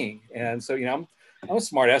omnipotent being. And so, I'm a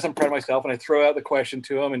smart ass. I'm proud of myself. And I throw out the question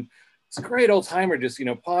to him, and this great old timer just,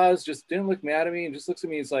 paused, just didn't look mad at me, and just looks at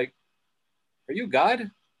me. He's like, are you God?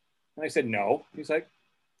 And I said, no. He's like,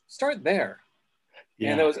 start there.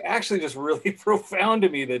 Yeah. And that was actually just really profound to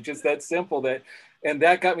me, that just that simple, and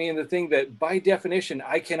that got me in the thing that by definition,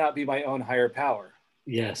 I cannot be my own higher power.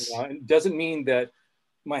 Yes. It doesn't mean that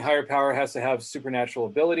my higher power has to have supernatural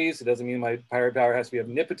abilities. It doesn't mean my higher power has to be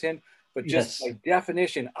omnipotent, but just by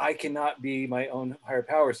definition, I cannot be my own higher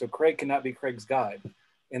power. So Craig cannot be Craig's God.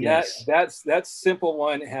 And that simple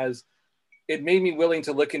one it made me willing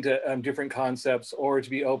to look into different concepts, or to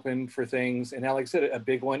be open for things. And Alex said, a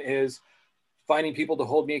big one is finding people to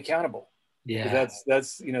hold me accountable. Yeah.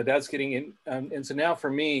 That's getting in. And so now for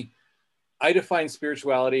me, I define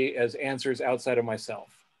spirituality as answers outside of myself.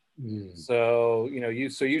 So,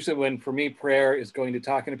 usually when, for me, prayer is going to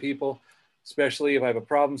talking to people, especially if I have a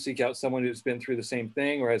problem, seek out someone who's been through the same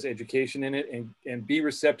thing or has education in it, and be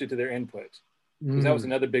receptive to their input. Because that was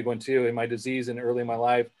another big one too. In my disease and early in my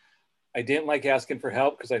life, I didn't like asking for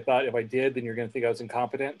help, because I thought if I did, then you're going to think I was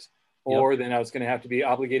incompetent, or then I was going to have to be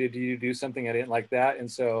obligated to do something. I didn't like that. And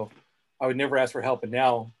so I would never ask for help. And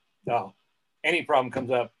now, any problem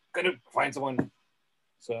comes up, going to find someone.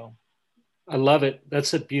 So I love it.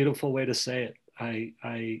 That's a beautiful way to say it.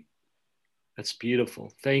 That's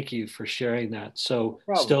beautiful. Thank you for sharing that. So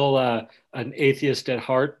still an atheist at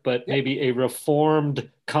heart, but maybe a reformed,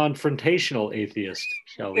 confrontational atheist,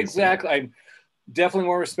 shall we say. Exactly. I'm definitely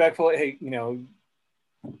more respectful. Hey,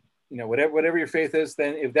 whatever your faith is,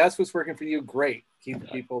 then if that's what's working for you, great.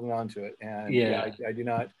 Keep holding on to it. And I do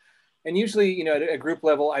not. And usually, at a group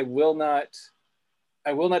level, I will not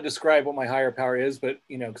describe what my higher power is, but,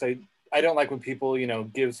 because I don't like when people,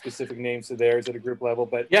 give specific names to theirs at a group level,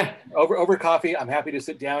 but over coffee, I'm happy to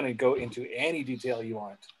sit down and go into any detail you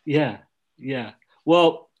want. Yeah. Yeah.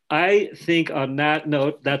 Well, I think on that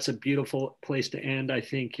note, that's a beautiful place to end. I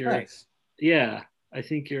think I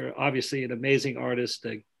think you're obviously an amazing artist,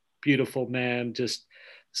 a beautiful man, just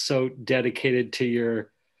so dedicated to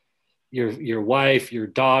your wife, your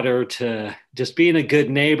daughter, to just being a good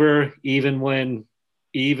neighbor, even when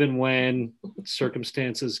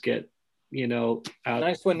circumstances get, out.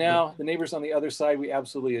 Nice one. Now the neighbors on the other side, we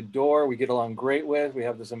absolutely adore. We get along great with. We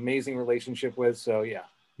have this amazing relationship with. So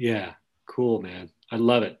yeah. Cool, man. I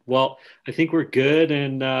love it. Well, I think we're good,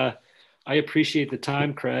 and I appreciate the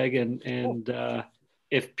time, Craig. And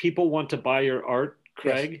if people want to buy your art,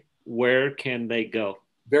 Craig, where can they go?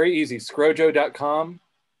 Very easy. Scrojo.com.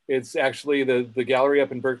 It's actually the gallery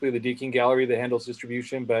up in Berkeley, the Deakin Gallery, that handles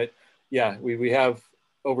distribution. But yeah, we have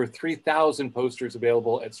over 3,000 posters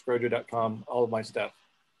available at Scrojo.com, all of my stuff.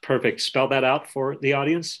 Perfect. Spell that out for the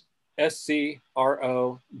audience.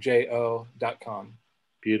 SCROJO.com.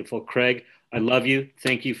 Beautiful. Craig, I love you.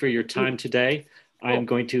 Thank you for your time today. Cool. I am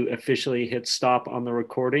going to officially hit stop on the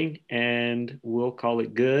recording, and we'll call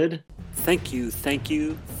it good. Thank you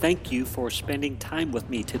for spending time with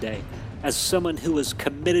me today. As someone who is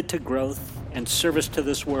committed to growth and service to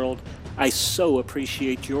this world, I so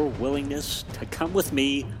appreciate your willingness to come with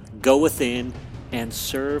me, go within, and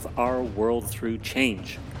serve our world through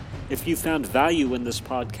change. If you found value in this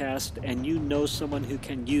podcast and you know someone who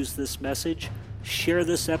can use this message, share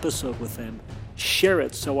this episode with them. Share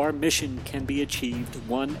it so our mission can be achieved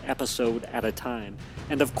one episode at a time.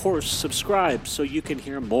 And of course, subscribe so you can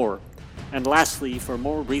hear more. And lastly, for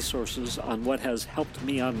more resources on what has helped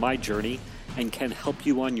me on my journey and can help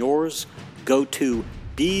you on yours, go to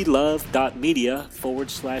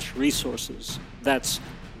belove.media/resources. That's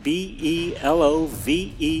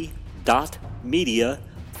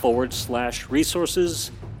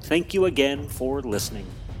BELOVE.media/resources. Thank you again for listening.